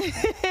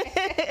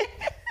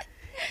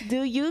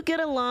 Do you get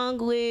along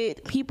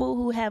with people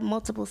who have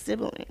multiple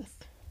siblings?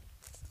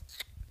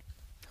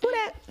 Who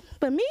that?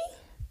 But me?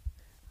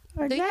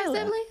 Or Do you have Jayla?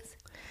 siblings?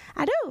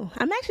 I do.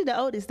 I'm actually the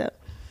oldest though.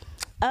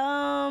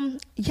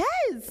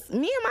 Yes.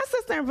 Me and my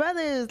sister and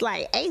brother is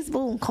like ace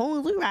boom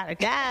coons. We ride or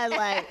die.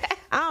 Like,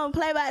 I don't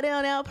play by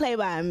them, they don't play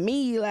by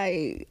me.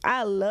 Like,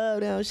 I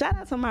love them. Shout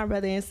out to my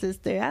brother and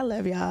sister. I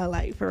love y'all.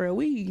 Like, for real,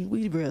 we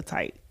real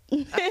tight.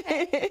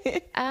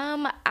 Okay.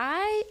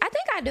 I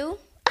think I do.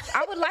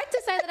 I would like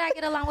to say that I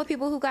get along with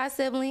people who got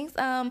siblings.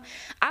 I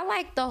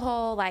like the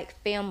whole like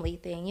family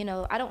thing. You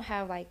know, I don't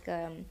have like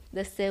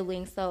the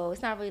siblings, so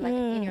it's not really like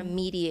an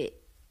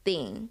intermediate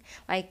thing.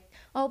 Like,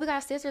 oh, we got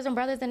sisters and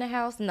brothers in the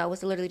house. No,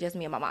 it's literally just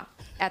me and my mom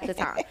at the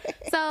time.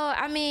 So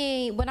I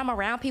mean, when I'm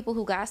around people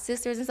who got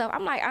sisters and stuff,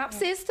 I'm like, I'm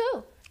sis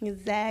too.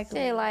 Exactly.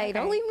 They're like,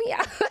 don't leave me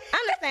out.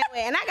 I'm the same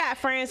way. And I got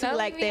friends who Don't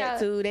like leave me that out.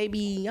 too. They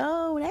be,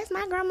 oh, that's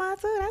my grandma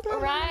too. That's my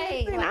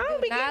Right. grandma. I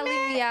don't be Not leave me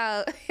getting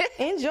out. mad.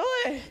 Enjoy.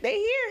 They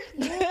here.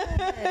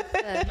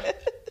 Yes.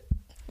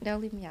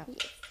 Don't leave me out.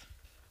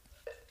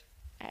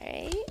 All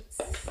right.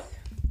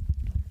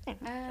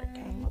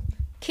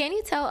 Can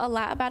you tell a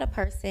lot about a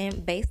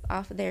person based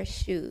off their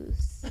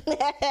shoes?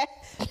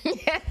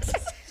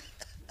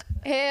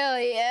 Hell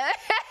yeah.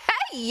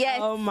 Yes.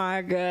 Oh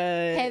my God.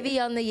 Heavy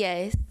on the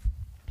yes.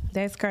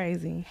 That's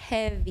crazy.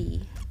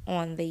 Heavy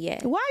on the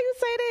yes. Why you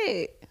say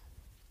that?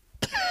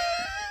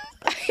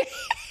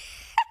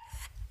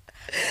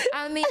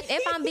 I mean,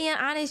 if I'm being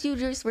honest, you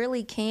just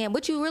really can.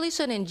 But you really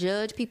shouldn't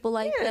judge people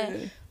like that.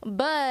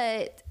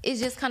 But it's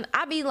just kind of,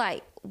 I be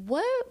like,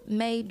 what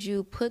made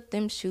you put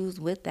them shoes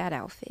with that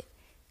outfit?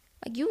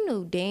 Like, you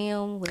knew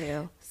damn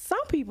well.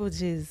 Some people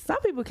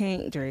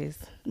can't dress.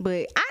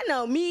 But I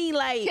know me,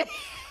 like,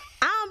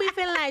 I don't be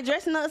feeling like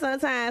dressing up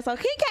sometimes. So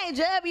he can't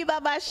judge me by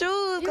my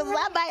shoes because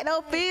I might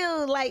don't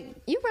feel like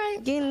You right.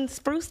 getting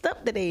spruced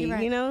up today,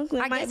 Right. you know? It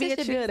I might guess be it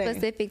a should chill be day.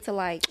 specific to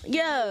like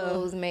Yeah.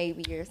 toes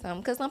maybe or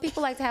something. Because some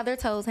people like to have their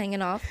toes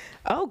hanging off.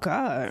 Oh,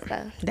 God.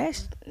 So.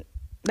 That's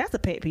a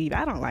pet peeve.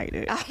 I don't like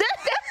that.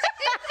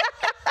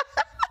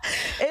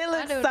 It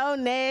looks so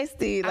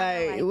nasty.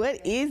 Like, like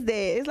what is that?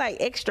 It's like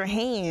extra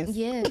hands.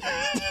 Yeah.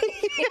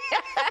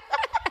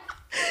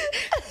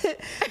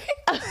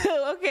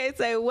 Okay,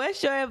 so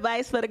what's your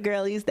advice for the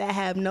girlies that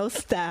have no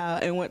style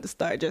and want to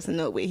start dressing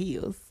up with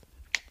heels?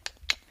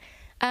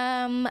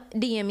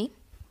 DM me.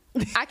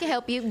 I can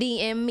help you.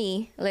 DM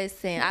me.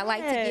 Listen, I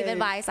like to give Yes.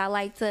 advice. I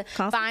like to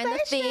find the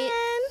fit.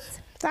 Consultations.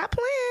 Stop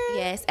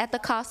playing. Yes, at the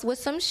cost with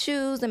some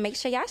shoes, and make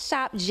sure y'all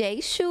shop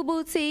J Shoe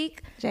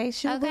Boutique. J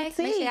Shoe Okay, Boutique.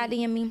 make sure y'all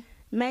DM me.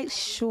 Make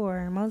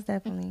sure, most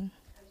definitely.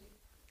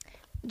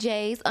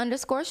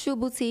 J's_Shoe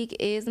Boutique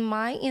is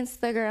my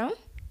Instagram.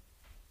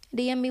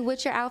 DM me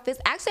with your outfits.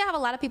 Actually, I have a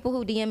lot of people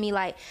who DM me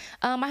like,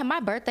 my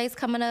birthday's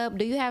coming up.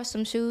 Do you have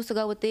some shoes to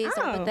go with this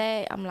or Oh. with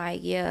that? I'm like,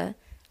 yeah.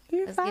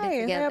 You're Let's get it fire.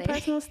 You're a together.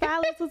 personal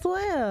stylist as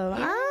well.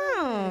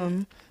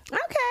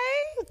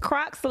 Okay.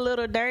 Crocs a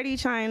little dirty,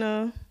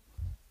 China.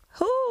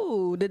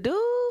 Who? The dude?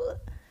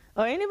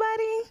 Or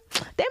anybody?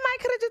 They might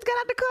could have just got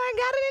out the car and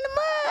got it in the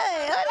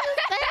mud. I'm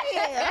just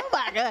saying. Oh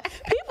my God.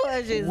 People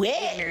are just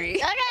wet.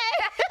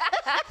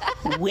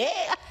 Okay.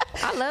 Wet.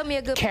 I love me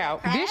a good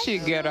Cap, this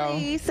shit ghetto.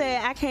 He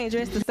said, I can't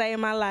dress to save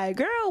my life.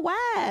 Girl,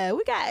 why?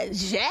 We got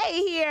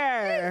Jay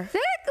here.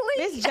 Exactly.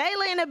 Miss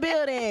Jayla in the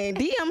building.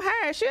 DM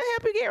her. She'll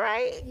help you get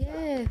right.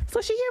 Yeah. That's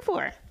what she here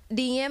for.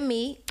 DM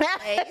me.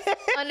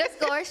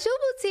 _ Shoe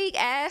Boutique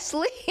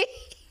Ashley.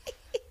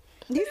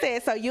 He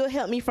said, so you'll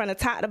help me from the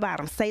top to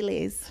bottom. Say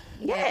less.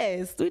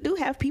 Yes, we do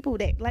have people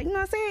that, like, you know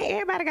what I'm saying?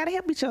 Everybody got to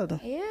help each other.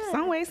 Yeah.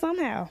 Some way,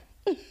 somehow.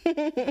 This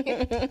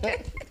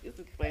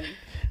is funny.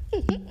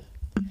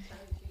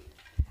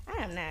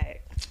 I am not.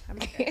 I'm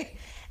okay.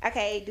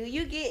 Okay, do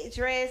you get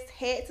dressed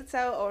head to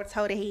toe or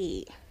toe to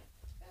head?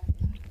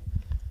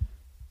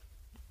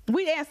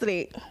 We answered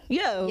it.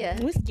 Yeah.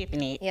 We're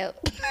skipping it.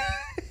 Yep.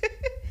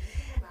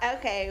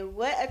 Okay,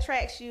 what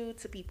attracts you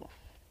to people?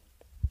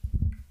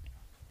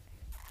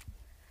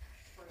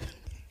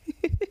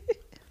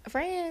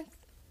 Friends?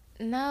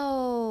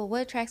 No.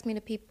 What attracts me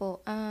to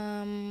people?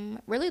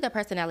 Really the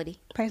personality.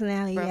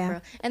 Personality, For yeah.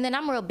 real. And then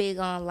I'm real big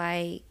on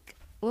like,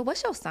 well,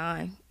 what's your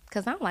sign?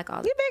 Because I don't like all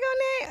You big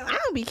on that? I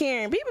don't be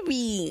caring. People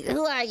be,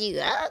 who are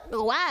you?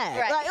 Why?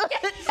 Right.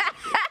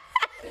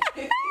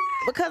 Like,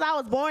 because I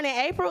was born in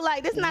April,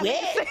 like, this not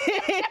making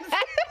sense.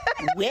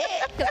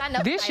 Because I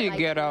know This somebody shit like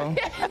ghetto.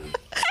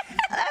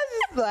 That's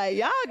just like,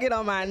 y'all get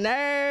on my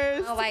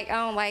nerves. I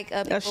don't like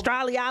people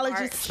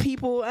Astrologists,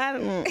 people. I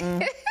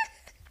don't.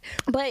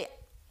 But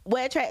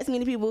what attracts me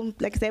to people,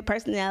 like I said,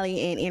 personality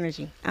and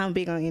energy. I'm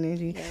big on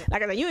energy. Yeah.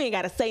 Like I said, you ain't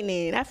got to say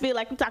nothing. I feel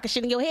like you talking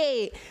shit in your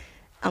head.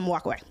 I'm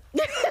walk away.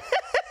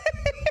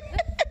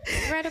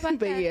 right about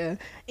But that. yeah,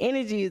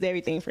 energy is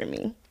everything for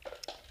me.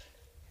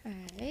 All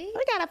right.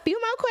 We got a few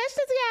more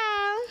questions,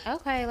 y'all.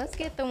 Okay, let's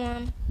get the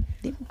one.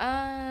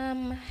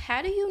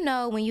 How do you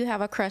know when you have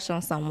a crush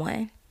on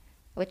someone?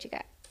 What you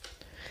got?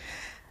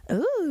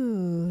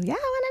 Ooh, y'all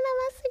want to know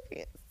my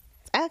secrets?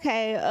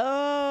 Okay,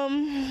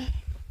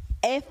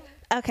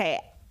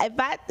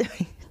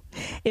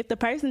 if the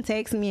person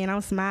texts me and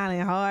I'm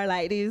smiling hard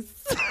like this,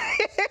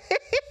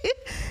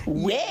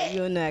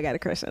 you'll know I got a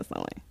crush on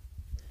someone.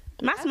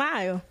 My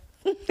smile.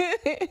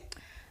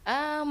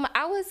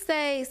 I would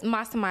say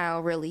my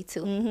smile really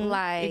too.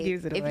 Like It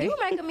gives it if away. you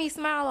making me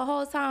smile the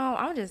whole time,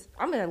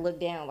 I'm gonna look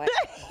down like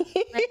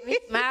make me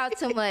smile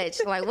too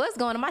much. Like what's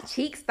going on? My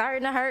cheeks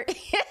starting to hurt.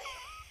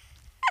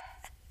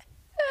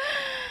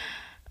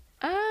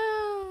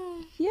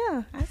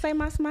 Yeah, I say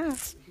my smile.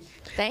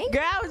 Thank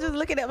Girl, I was just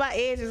looking at my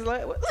edges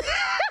like, what?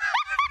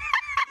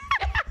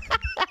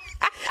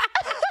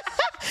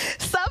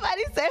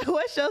 Somebody said,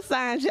 what's your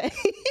sign, Jay?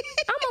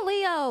 I'm a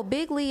Leo,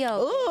 big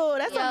Leo. Ooh,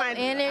 that's Leo what my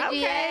energy.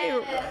 Okay.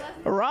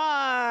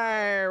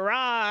 Roar,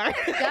 roar.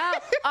 Go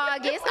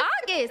August.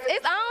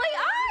 It's only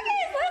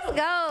August. Let's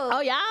go.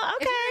 Oh, y'all? If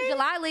Okay. you're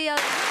July Leo.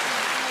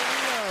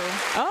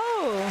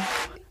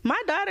 Oh,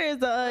 my daughter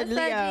is a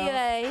Leo.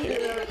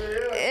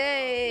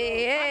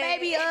 Hey. My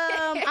baby,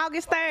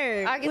 August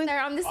 3rd. August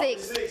 3rd, I'm the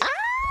 6th. Ah!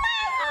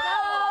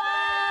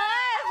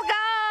 Let's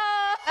go.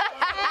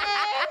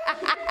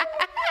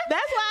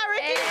 That's why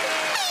Ricky.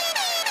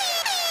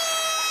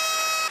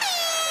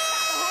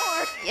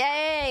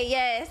 Yay,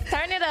 yes.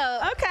 Turn it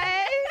up.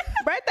 Okay.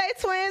 Birthday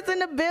twins in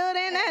the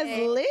building. That's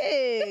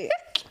lit.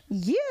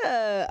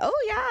 Yeah. Oh,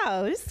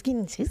 y'all. It's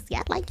getting juicy.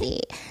 I like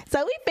it.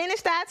 So we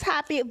finished our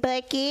topic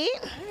bucket.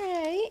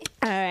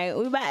 All All right.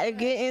 We about to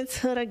get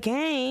into the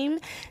game.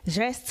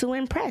 Dress to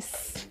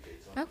impress.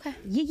 right. Okay.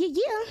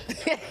 Yeah.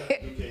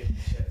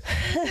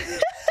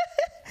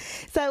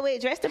 So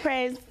with dress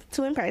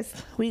to impress,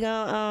 we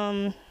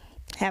gonna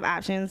have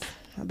options.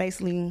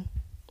 Basically,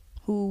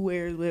 who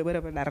wears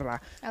whatever. Blah, blah, blah.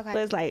 Okay. So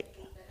it's like,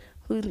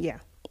 who? Yeah.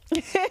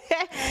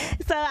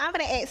 So I'm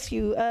gonna ask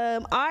you,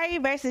 Ari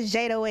versus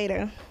Jada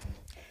Waiter.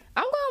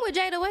 I'm going with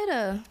Jada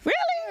Waiter.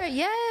 Really?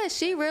 Yeah,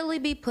 she really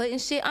be putting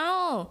shit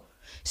on.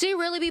 She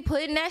really be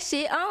putting that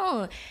shit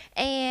on.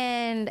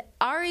 And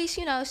Ari,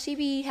 you know, she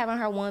be having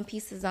her one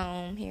pieces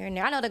on here and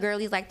there. I know the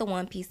girlies like the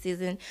one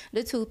pieces and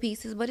the two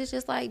pieces, but it's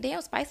just like, damn,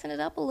 spicing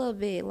it up a little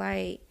bit.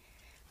 Like,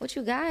 what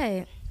you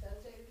got?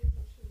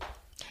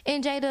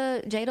 And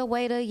Jada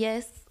Waiter,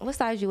 yes. What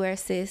size you wear,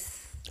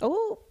 sis?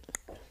 Oh,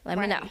 Let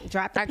me know.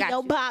 drop the I got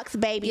P.O. you. box,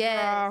 baby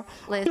Yes, girl.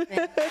 listen.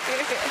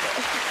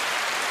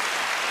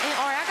 And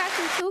Ari, I got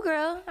you too,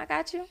 girl. I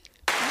got you.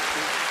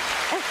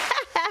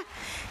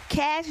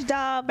 Cash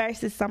Doll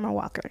versus Summer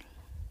Walker.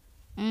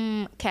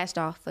 Cash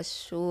Doll for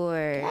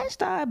sure. Cash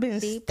Doll, I've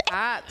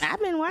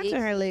been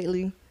watching her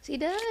lately. She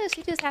does.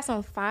 She just had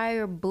some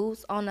fire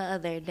boots on the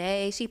other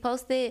day. She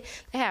posted,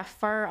 they have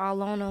fur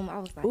all on them. I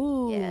was like,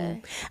 Ooh, yeah.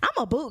 I'm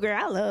a boot girl.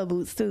 I love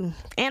boots too,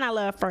 and I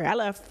love fur. I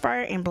love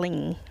fur and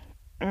bling.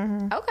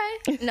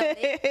 Okay. No,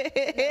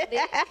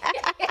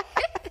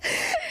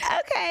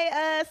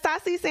 Okay,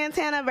 Saucy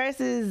Santana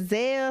versus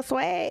Zella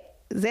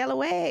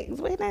Wags.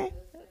 What's his name?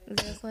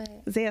 Zell Swag.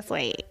 Zell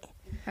Swag.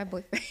 Her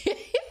boyfriend.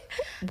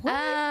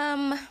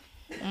 What?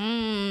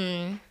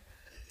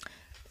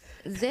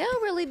 Zell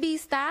really be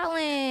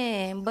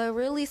styling, but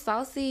really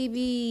Saucy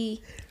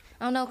be,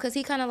 I don't know, because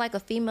he kind of like a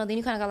female. Then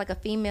you kind of got like a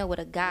female with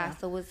a guy. Yeah.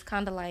 So it's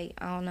kind of like,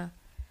 I don't know.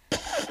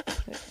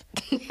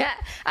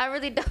 I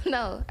really don't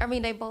know. I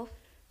mean, they both.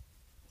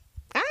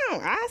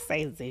 I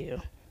say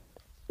Zell.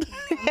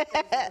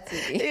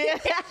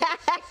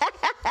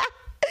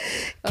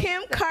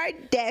 Kim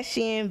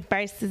Kardashian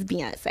versus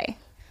Beyonce.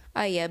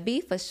 Oh yeah,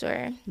 B for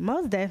sure.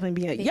 Most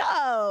definitely Beyonce.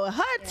 Yo,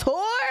 her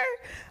tour.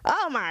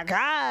 Oh my God,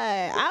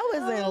 I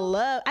was in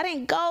love. I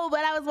didn't go, but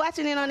I was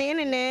watching it on the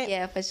internet.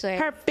 Yeah, for sure.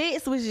 Her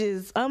fits was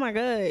just, oh my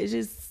God, it's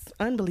just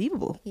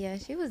unbelievable. Yeah,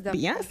 she was the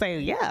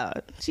Beyonce. Yeah,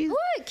 she's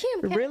what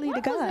Kim really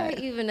the god. Was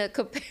there even a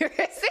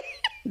comparison?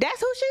 That's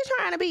who she's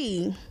trying to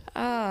be.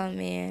 Oh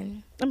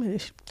man. I'm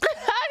hush.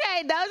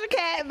 Okay, Doja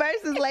Cat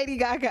versus Lady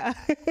Gaga.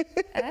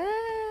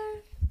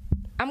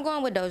 I'm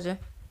going with Doja.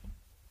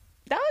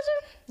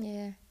 Doja?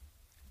 Yeah.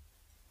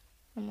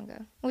 I'm gonna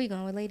go. Where you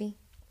going with, Lady?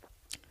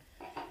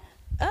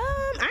 I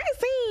ain't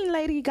seen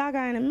Lady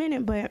Gaga in a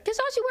minute, but cause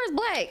all she wears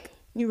black.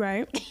 You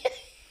right.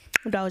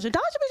 Doja be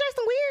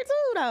dressing weird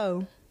too,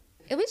 though.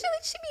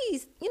 She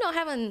be,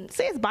 having.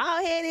 Sis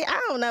bald headed.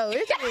 I don't know.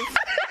 It's just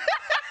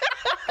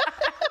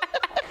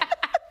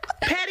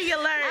petty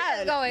alert. I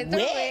was going through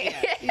it.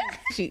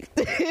 She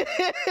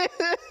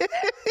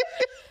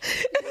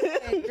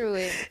going through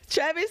it.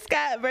 Travis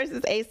Scott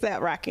versus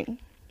A$AP Rocky.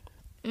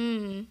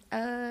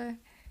 Dang.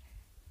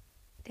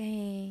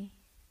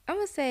 I'm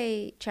gonna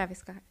say Travis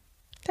Scott.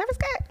 Travis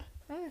Scott?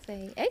 I'm gonna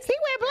say A$AP. He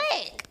wear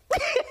black.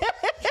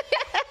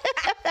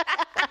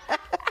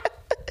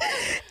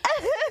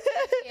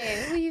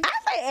 Yeah, I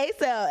say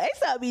A$AP.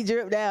 A$AP be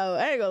dripped out.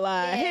 I ain't gonna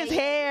lie. Yeah, his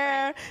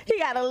hair, he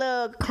got a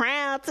little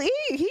crown.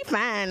 He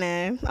fine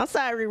now. I'm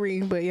sorry,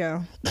 Riri, but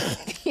yeah.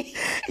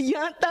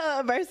 Young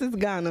Thug versus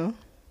Ghana.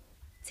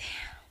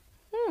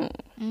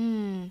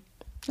 Damn.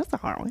 That's a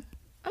hard one.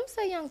 I'm gonna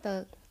say Young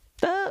Thug.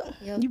 Thug?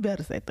 Yep. You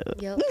better say Thug.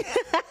 Yep.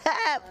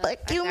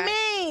 Fuck you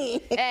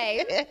mean?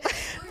 Hey.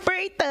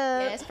 Free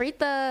Thug. Yes, free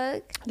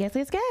Thug. Guess.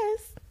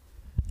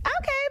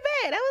 Okay,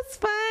 bet. That was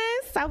fun.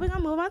 So we're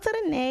going to move on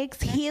to the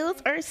next.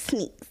 Heels or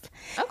sneaks?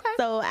 Okay.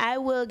 So I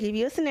will give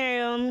you a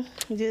scenario.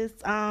 Just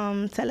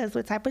tell us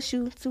what type of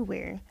shoe to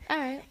wear. All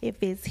right.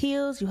 If it's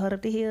heels, you hold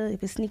up the heel.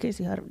 If it's sneakers,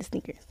 you hold up the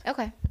sneakers.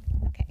 Okay.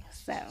 Okay,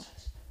 so.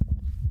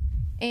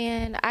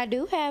 And I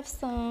do have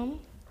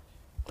some.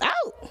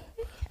 Oh.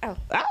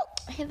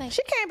 Hey, like,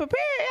 She came prepared.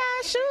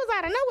 Shoes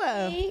out of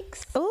nowhere.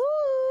 thanks.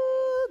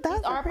 Ooh, those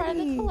These are part of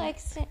pretty.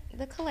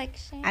 the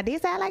collection. I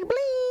did sound like bling.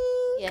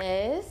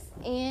 Yes,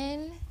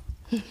 and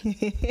And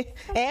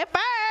fur.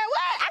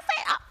 What? I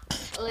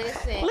say,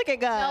 listen. look at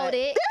God.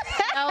 Noted.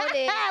 Look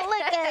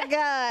at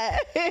God.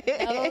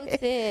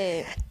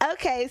 Noted.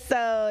 Okay,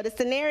 so the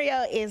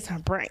scenario is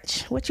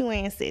brunch. What you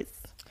wearing, sis?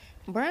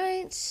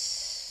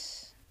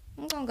 Brunch.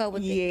 I'm gonna go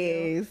with the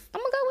Yes. heel.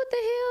 I'm gonna go with the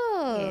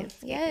heel.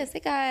 Yes,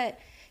 it got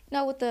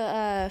with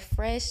the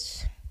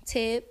fresh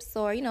tips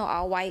or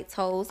all white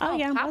toes. Oh,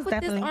 yeah, top most with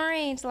definitely.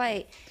 this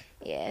orange,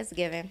 it's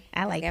given.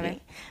 I like given.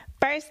 it.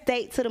 First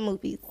date to the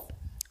movies.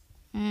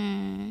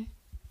 I'm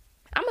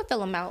gonna fill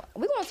them out.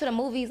 We going to the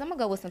movies. I'm gonna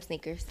go with some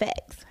sneakers.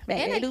 Facts.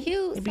 And they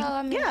cute, so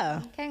I mean,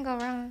 yeah. can't go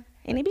wrong.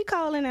 And it be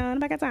calling on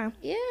back of time.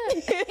 Yeah.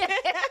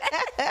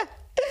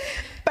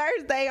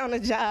 First day on the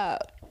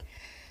job.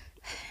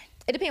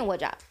 It depends what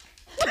job.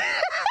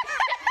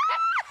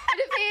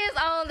 It depends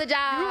on the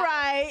job.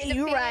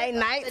 You right.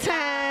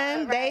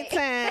 Nighttime,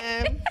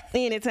 daytime,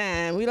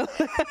 anytime. We don't.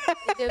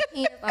 It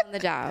depends on the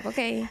job.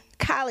 Okay.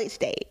 College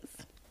days.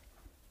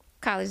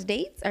 College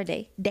dates or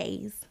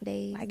Days.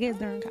 days? I guess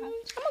during college.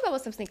 I'm gonna go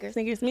with some sneakers.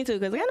 Sneakers, me too,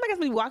 because nobody got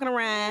to be walking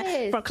around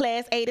Yes. from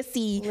class A to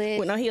C Yes.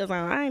 with no heels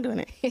on. I ain't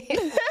doing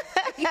it.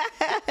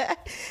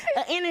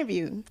 An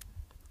interview.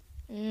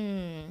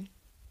 I'm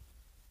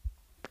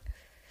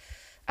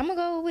gonna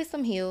go with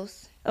some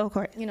heels. Of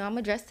course. I'm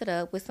gonna dress it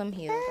up with some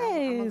heels. I'm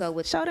Yes. gonna go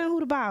with. Show them who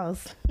the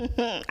boss.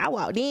 I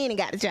walked in and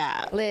got the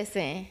job.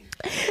 Listen,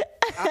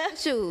 off the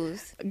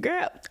shoes.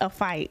 Girl, a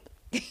fight.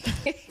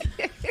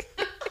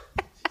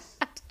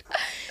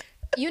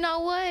 You know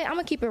what? I'm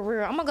gonna keep it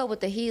real. I'm gonna go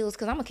with the heels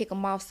because I'm gonna kick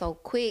them off so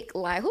quick.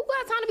 Like, who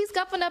got time to be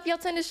scuffing up your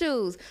tennis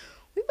shoes?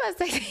 We better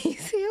take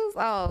these heels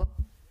off.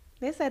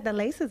 They said the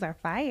laces are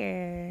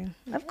fire.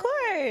 Of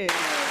course.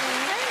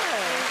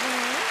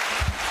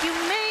 You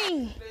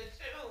mean?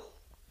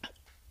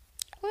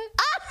 What?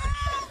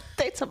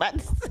 They talk about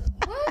this.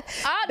 What?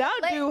 Oh,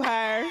 Don't do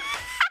her.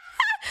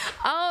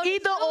 Oh,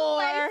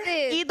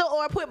 Either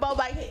or. Put both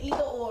back here.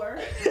 Either or.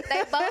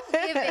 They both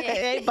giving.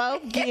 They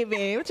both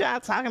giving. What y'all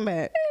talking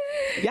about?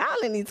 Y'all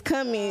in these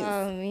comments.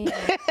 Oh, man.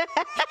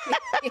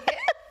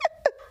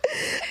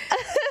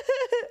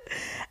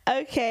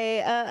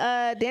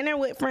 Okay. Dinner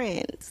with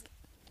friends.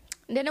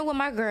 Dinner with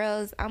my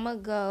girls. I'm gonna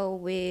go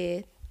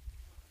with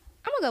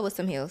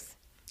some heels.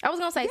 I was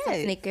gonna say some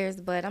Yes.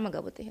 sneakers, but I'm gonna go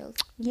with the heels.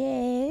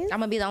 Yes. I'm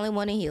gonna be the only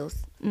one in heels.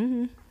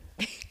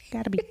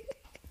 Gotta be.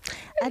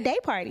 A day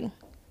party.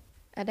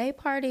 A day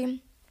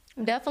party.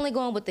 I'm definitely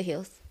going with the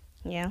heels.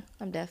 Yeah.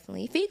 I'm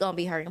definitely. Feet gonna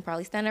be hurting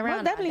probably standing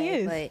around. Well,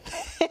 definitely all day, is.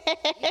 But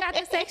you got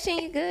the section,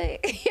 you good.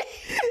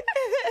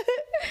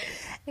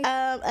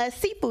 A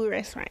seafood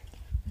restaurant.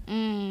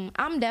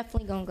 I'm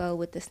definitely gonna go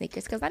with the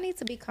sneakers because I need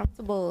to be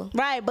comfortable.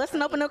 Right,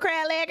 busting open no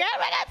crab leg. Girl,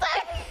 I got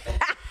time.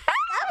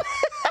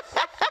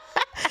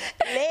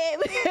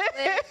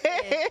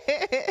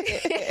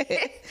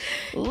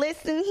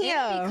 Listen here.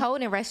 It be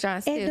cold in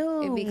restaurants too. It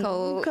do. It be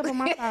cold. Cover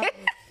my mouth.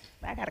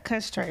 I gotta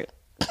concentrate.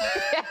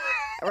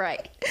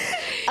 Right.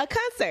 A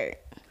concert.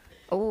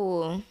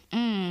 Oh,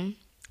 I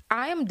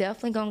am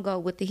definitely gonna go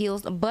with the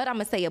heels, but I'm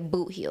gonna say a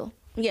boot heel.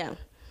 Yeah.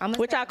 I'ma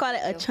Which say I call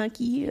it a heel.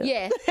 chunky heel.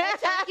 Yes, a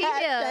chunky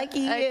heel.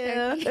 Chunky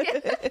heel.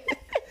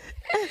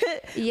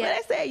 Yeah.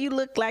 But they say you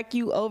look like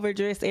you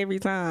overdress every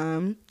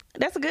time.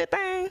 That's a good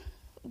thing.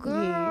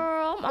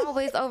 Girl, I'm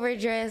always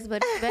overdressed,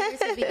 but it's better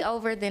to be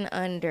over than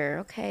under,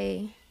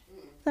 okay?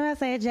 So I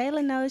said,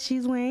 Jayla knows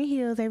she's wearing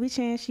heels every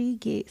chance she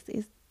gets.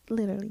 It's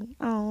literally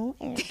on.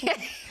 Of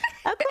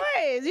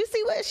course. You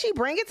see what she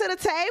bringing to the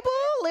table?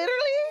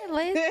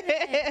 Literally.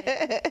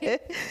 Listen.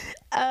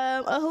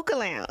 A hookah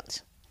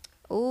lounge.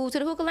 Ooh, to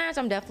the hookah lounge,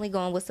 I'm definitely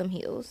going with some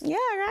heels. Yeah,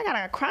 girl, I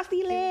gotta cross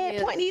these legs,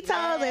 Yes. point these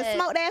toes, and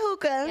smoke that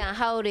hookah. Yeah,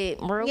 hold it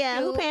real Yeah,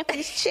 who cute. paying for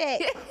this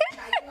check?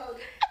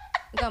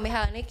 Gonna be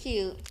holding it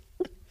cute.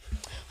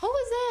 Who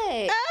was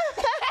that?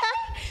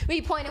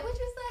 We pointed. What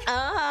you say?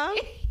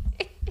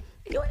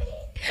 You want it?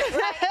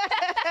 Right.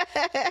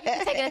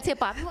 You taking a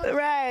tip off. You want-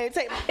 Right.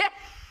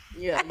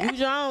 Yeah, use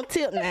your own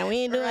tip now. We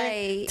ain't doing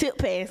Right. tip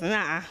pass.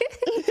 Nah.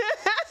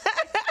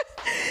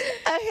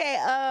 Okay,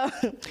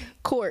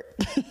 court.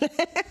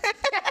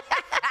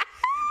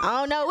 I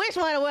don't know which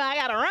one I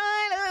gotta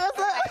run. What's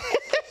up?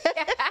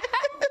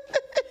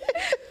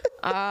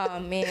 Oh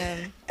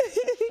man.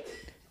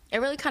 It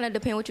really kind of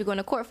depends what you're going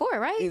to court for,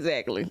 right?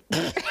 Exactly.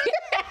 It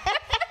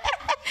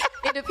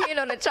depends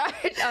on the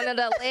charge, on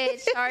the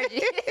alleged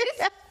charges.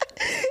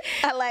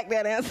 I like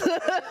that answer.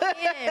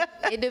 Yeah,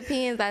 it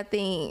depends, I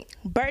think.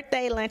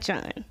 Birthday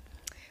luncheon.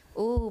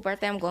 Ooh,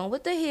 birthday, I'm going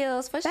with the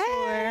heels for sure.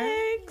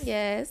 Thanks.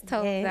 Yes,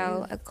 toes Yes.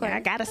 out, of course. Yeah,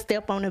 I gotta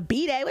step on the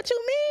B-Day. What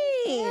you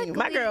mean?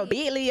 My girl,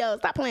 big Leo.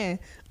 Stop playing.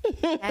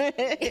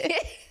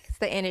 It's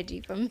the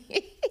energy for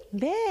me.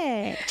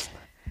 Bad.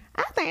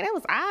 I think that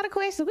was all the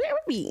questions. Where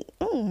we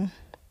be?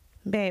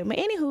 Bad. But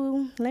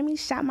anywho, let me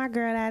shout my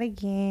girl out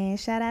again.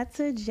 Shout out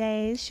to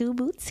Jay's Shoe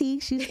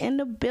Boutique. She's in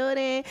the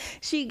building.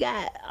 She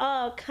got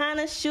all kind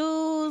of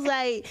shoes.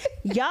 Like,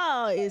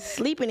 y'all is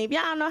sleeping. If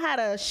y'all know how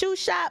to shoe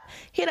shop,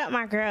 hit up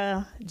my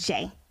girl,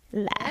 Jay.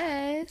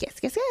 Live. Yes.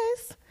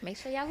 Make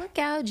sure y'all look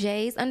out.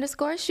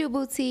 Jay's_shoe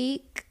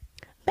boutique.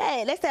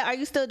 Bad. They said, are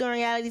you still doing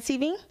reality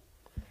TV?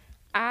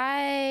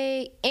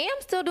 I am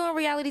still doing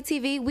reality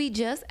TV. We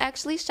just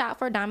actually shot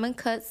for Diamond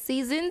Cuts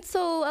Season 2,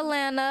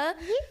 Atlanta.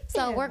 Yeah.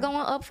 So we're going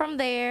up from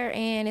there,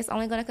 and it's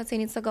only going to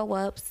continue to go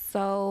up.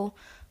 So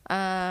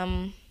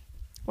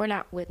we're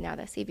not with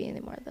NowThatsTV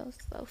anymore, though.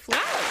 So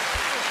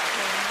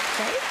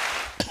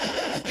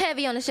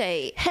heavy on the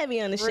shade.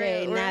 Heavy on the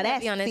shade. Real Now that's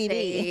heavy on the TV.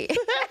 shade.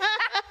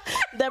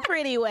 The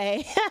pretty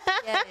way.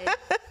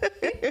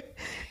 Yes.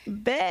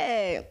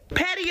 Bad.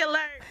 Petty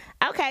alert.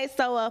 Okay,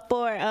 so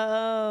for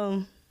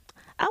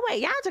oh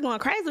wait, y'all just going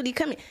crazy with these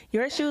coming.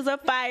 Your shoes are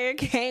fire.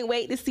 Can't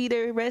wait to see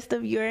the rest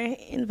of your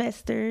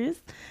investors.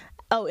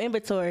 Oh,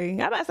 inventory. I'm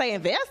about to say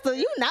investor.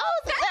 You know.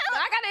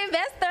 I got an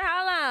investor.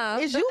 How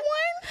long? Is you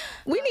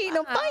one? We need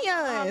them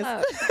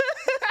funds.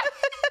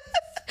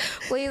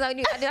 Please, I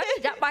need to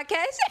drop my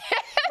cash.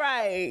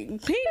 Right.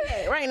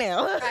 Period. Right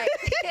now.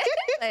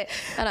 Right.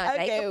 Hold on,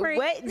 Okay, take a break.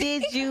 what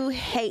did you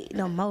hate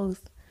the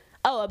most?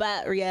 Oh,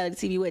 about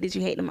reality TV, what did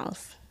you hate the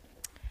most?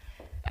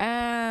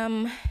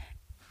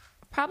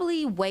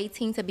 Probably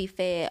waiting to be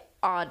fed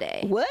all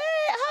day. What?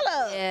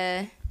 Hold up.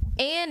 Yeah.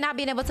 And not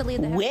being able to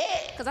leave the house.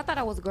 What? Because I thought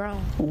I was grown.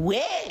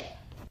 What?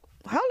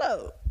 Hold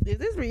up. Is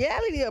this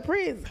reality or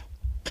prison?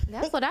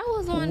 That's what I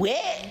was on.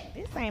 What?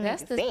 This ain't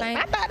That's making the sense. same.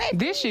 I thought they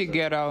This shit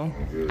ghetto.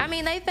 I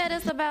mean, they fed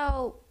us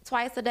about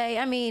twice a day.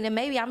 I mean, and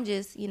maybe I'm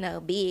just,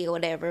 big or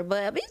whatever,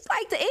 but we just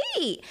like to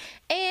eat.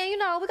 And,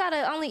 we got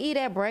to only eat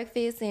at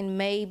breakfast and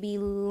maybe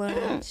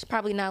lunch.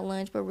 Probably not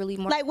lunch, but really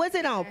more. like, was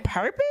it on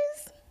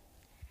purpose?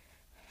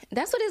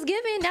 That's what it's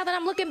giving. Now that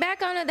I'm looking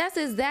back on it, that's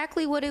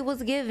exactly what it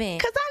was giving.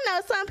 Because I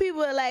know some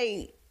people are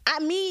like,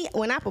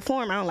 when I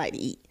perform, I don't like to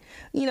eat.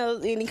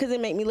 Because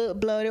it make me look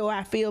bloated or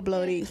I feel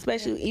bloated,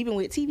 especially even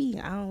with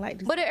TV. I don't like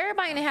to. But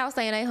everybody in the house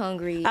saying they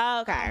hungry.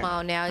 Oh, okay. Come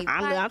on now.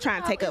 I'm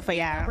trying to take up for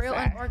y'all. Real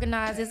Sorry.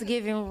 unorganized. It's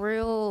giving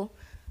real,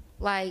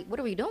 what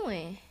are we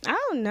doing? I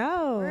don't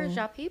know. Where's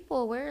y'all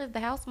people? Where's the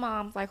house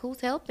moms? Like,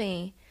 who's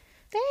helping?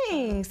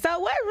 Dang. So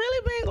what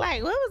really been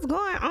what was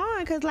going on?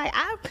 Because like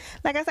I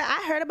said,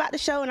 I heard about the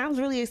show and I was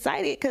really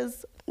excited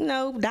because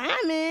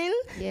Diamond,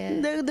 Yeah.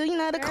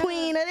 the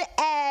queen of the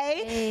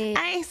A. Hey.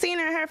 I ain't seen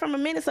her and heard from a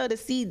minute, so to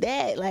see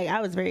that,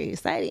 I was very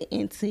excited,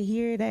 and to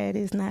hear that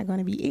it's not going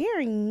to be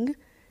airing.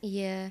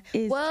 Yeah.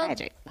 It's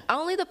tragic.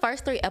 Only the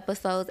first 3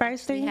 episodes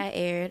First actually 3? had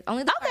aired.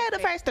 Only the Okay, the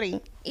three. first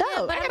 3. Yeah,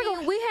 No, but I gotta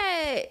go. we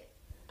had,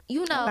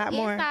 you know,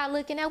 more. inside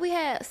looking at, we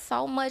had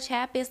so much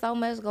happen, so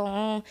much go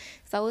on.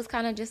 So it's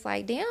kind of just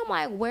like, damn,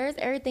 like, where's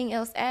everything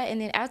else at?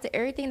 And then after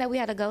everything that we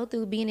had to go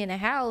through being in the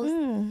house,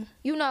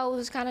 you know, it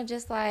was kind of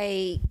just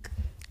like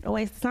a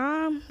waste of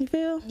time, you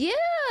feel?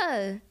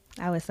 Yeah.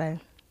 I would say.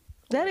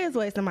 That is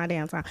wasting my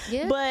damn time.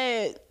 Yeah.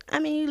 But I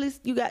mean, at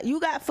least you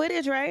got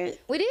footage, right?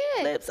 We did.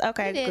 Clips.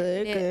 Okay, we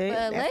good. But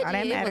That's all that allegedly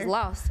it was matters.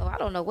 lost, so I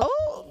don't know what.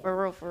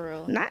 Oh, For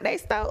real. Not they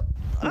stole.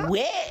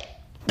 Wet.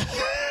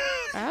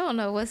 I don't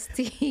know what's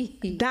tea.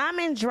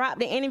 Diamond dropped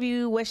the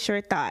interview. What's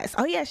your thoughts?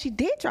 Oh yeah, she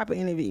did drop an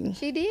interview.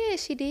 She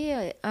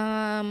did.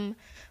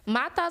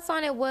 My thoughts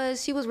on it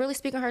was she was really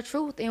speaking her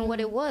truth, and what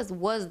it was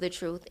the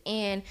truth.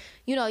 And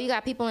you know, you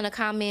got people in the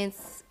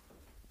comments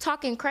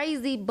talking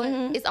crazy, but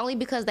it's only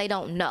because they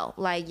don't know.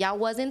 Like, y'all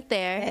wasn't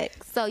there,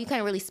 so you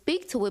can't really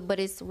speak to it, but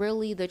it's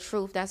really the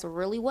truth. That's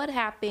really what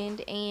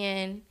happened.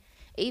 And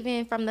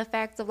even from the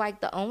fact of,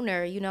 like, the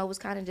owner, you know, was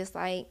kind of just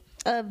like,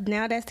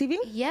 NowThatsTV?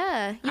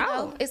 yeah, you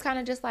know, it's kind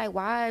of just like,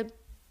 why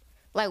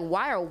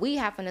are we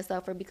having to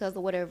suffer because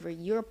of whatever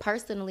you're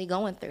personally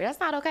going through?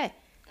 That's not okay.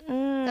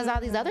 Because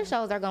all these other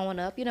shows are going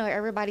up. You know,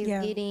 everybody's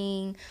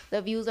getting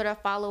the views of their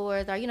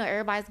followers, or, you know,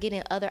 everybody's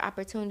getting other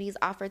opportunities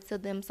offered to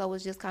them. So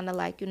it's just kind of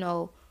like, you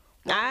know,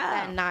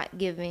 that not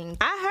giving.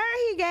 I heard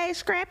he gave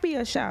Scrappy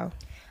a show.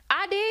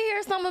 I did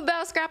hear something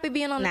about Scrappy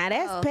being on the show. Now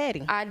that's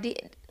petty. I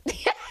did.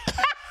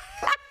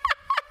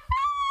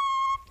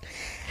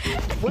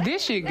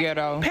 This shit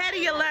ghetto.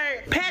 Petty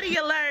alert.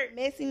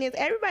 Messiness.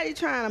 Everybody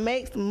trying to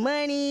make some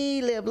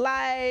money, live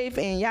life,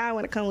 and y'all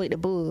want to come with the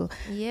bull.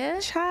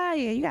 Yeah. Child,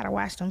 yeah, you got to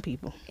watch them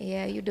people.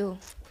 Yeah, you do.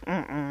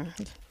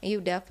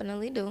 You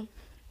definitely do.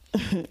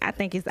 I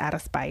think it's out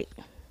of spite.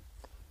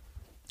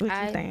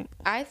 What you think?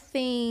 I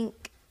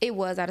think it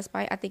was out of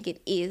spite. I think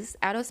it is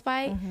out of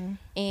spite.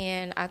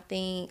 And I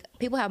think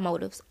people have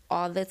motives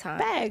all the time.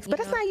 Facts, but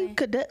that's how you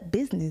conduct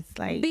business.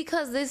 Like,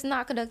 because it's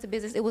not conducted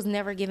business. It was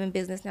never given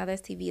business.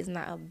 NowThatsTV is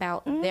not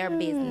about their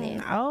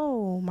business.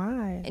 Oh,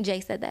 my. And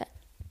Jay said that.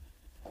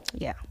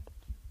 Yeah.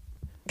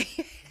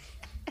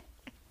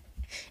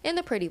 In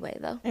a pretty way,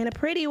 though. In a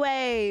pretty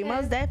way.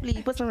 Most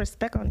definitely. Put some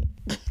respect on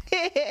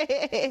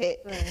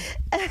it.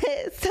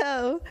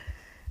 So,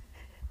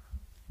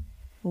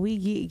 we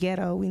get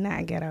ghetto. We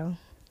not ghetto.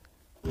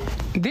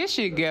 This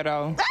shit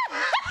ghetto.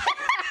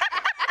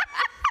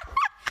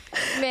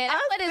 Man,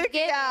 that's what it's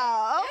getting.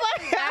 Oh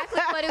my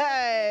Exactly what it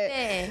was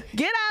getting.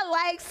 Get our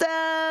likes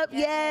up.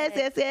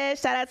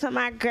 Yes. Shout out to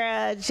my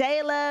girl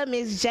Jayla.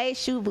 Miss J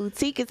Shoe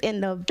Boutique is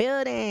in the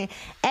building.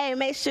 Hey,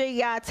 make sure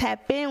y'all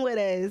tap in with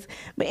us.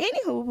 But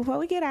anywho, before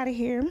we get out of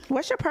here,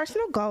 what's your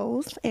personal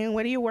goals and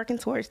what are you working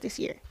towards this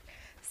year?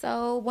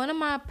 So one of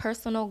my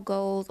personal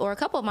goals, or a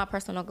couple of my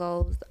personal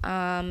goals,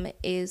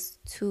 is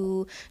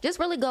to just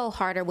really go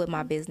harder with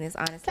my business,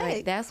 honestly.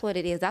 Like, that's what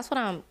it is. That's what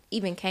I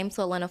even came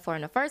to Atlanta for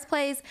in the first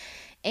place.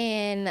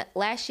 And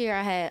last year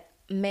I had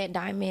met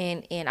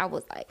Diamond and I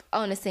was like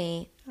on the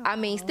scene. I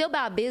mean, still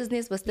about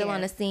business, but still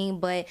on the scene.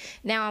 But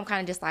now I'm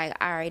kind of just like,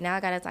 all right, now I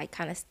got to like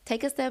kind of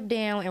take a step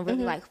down and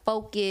really like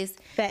focus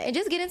and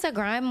just get into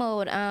grind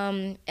mode.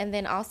 And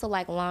then also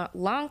like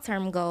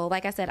long-term goal.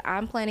 Like I said,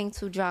 I'm planning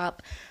to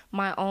drop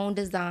my own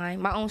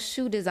design, my own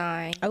shoe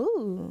design.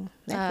 Ooh,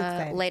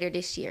 that's later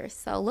this year.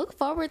 So look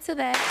forward to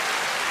that.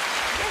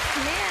 Yes,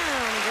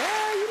 ma'am.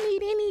 Girl, you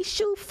need any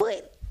shoe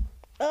foot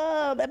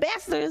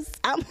ambassadors,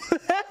 I'm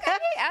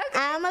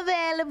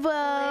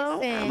available.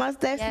 Listen, Most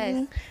definitely.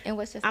 yes. And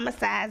what's your I'm a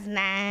size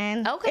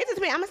 9. Okay. It just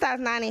means I'm a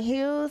size 9 in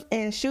heels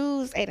and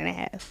shoes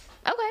 8.5.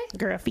 Okay.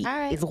 Girl, feet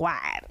is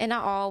wide. And I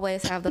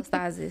always have those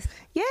sizes.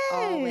 Yes.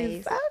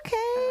 Always. Okay.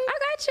 I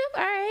got you.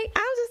 All right.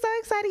 I'm just so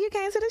excited you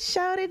came to the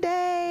show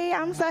today.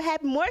 I'm so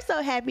happy, more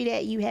so happy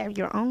that you have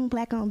your own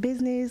black-owned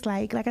business.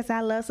 Like I said,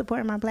 I love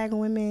supporting my black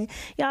women.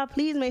 Y'all,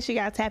 please make sure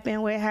y'all tap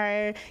in with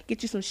her.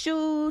 Get you some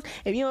shoes.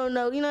 If you don't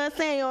know, you know what I'm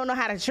saying, you don't know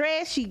how to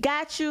dress, she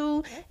got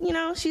you. You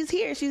know, she's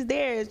here. She's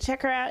there.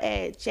 Check her out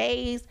at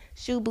Jay's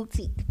Shoe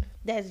Boutique.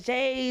 That's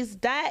Jay's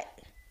dot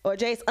or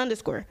Jay's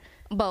underscore.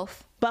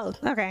 Both.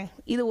 Okay.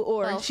 Either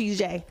or. Both. She's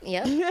Jay.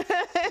 Yep.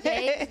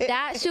 Jay's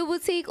dot shoe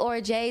boutique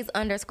or Jay's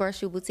underscore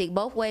shoe boutique.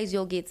 Both ways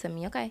you'll get to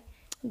me. Okay.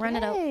 Run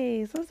it up.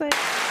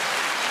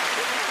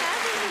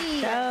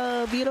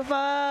 So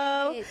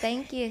beautiful. Hey,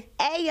 thank you.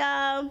 Hey,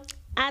 y'all.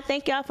 I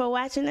thank y'all for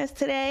watching us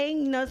today.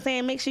 You know what I'm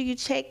saying? Make sure you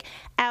check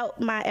out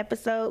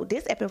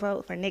this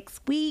episode for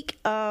next week.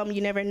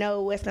 You never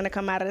know what's going to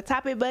come out of the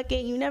topic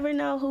bucket. You never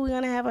know who we're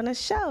going to have on the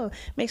show.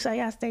 Make sure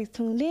y'all stay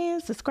tuned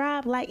in,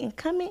 subscribe, like, and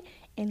comment.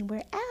 And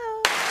we're out.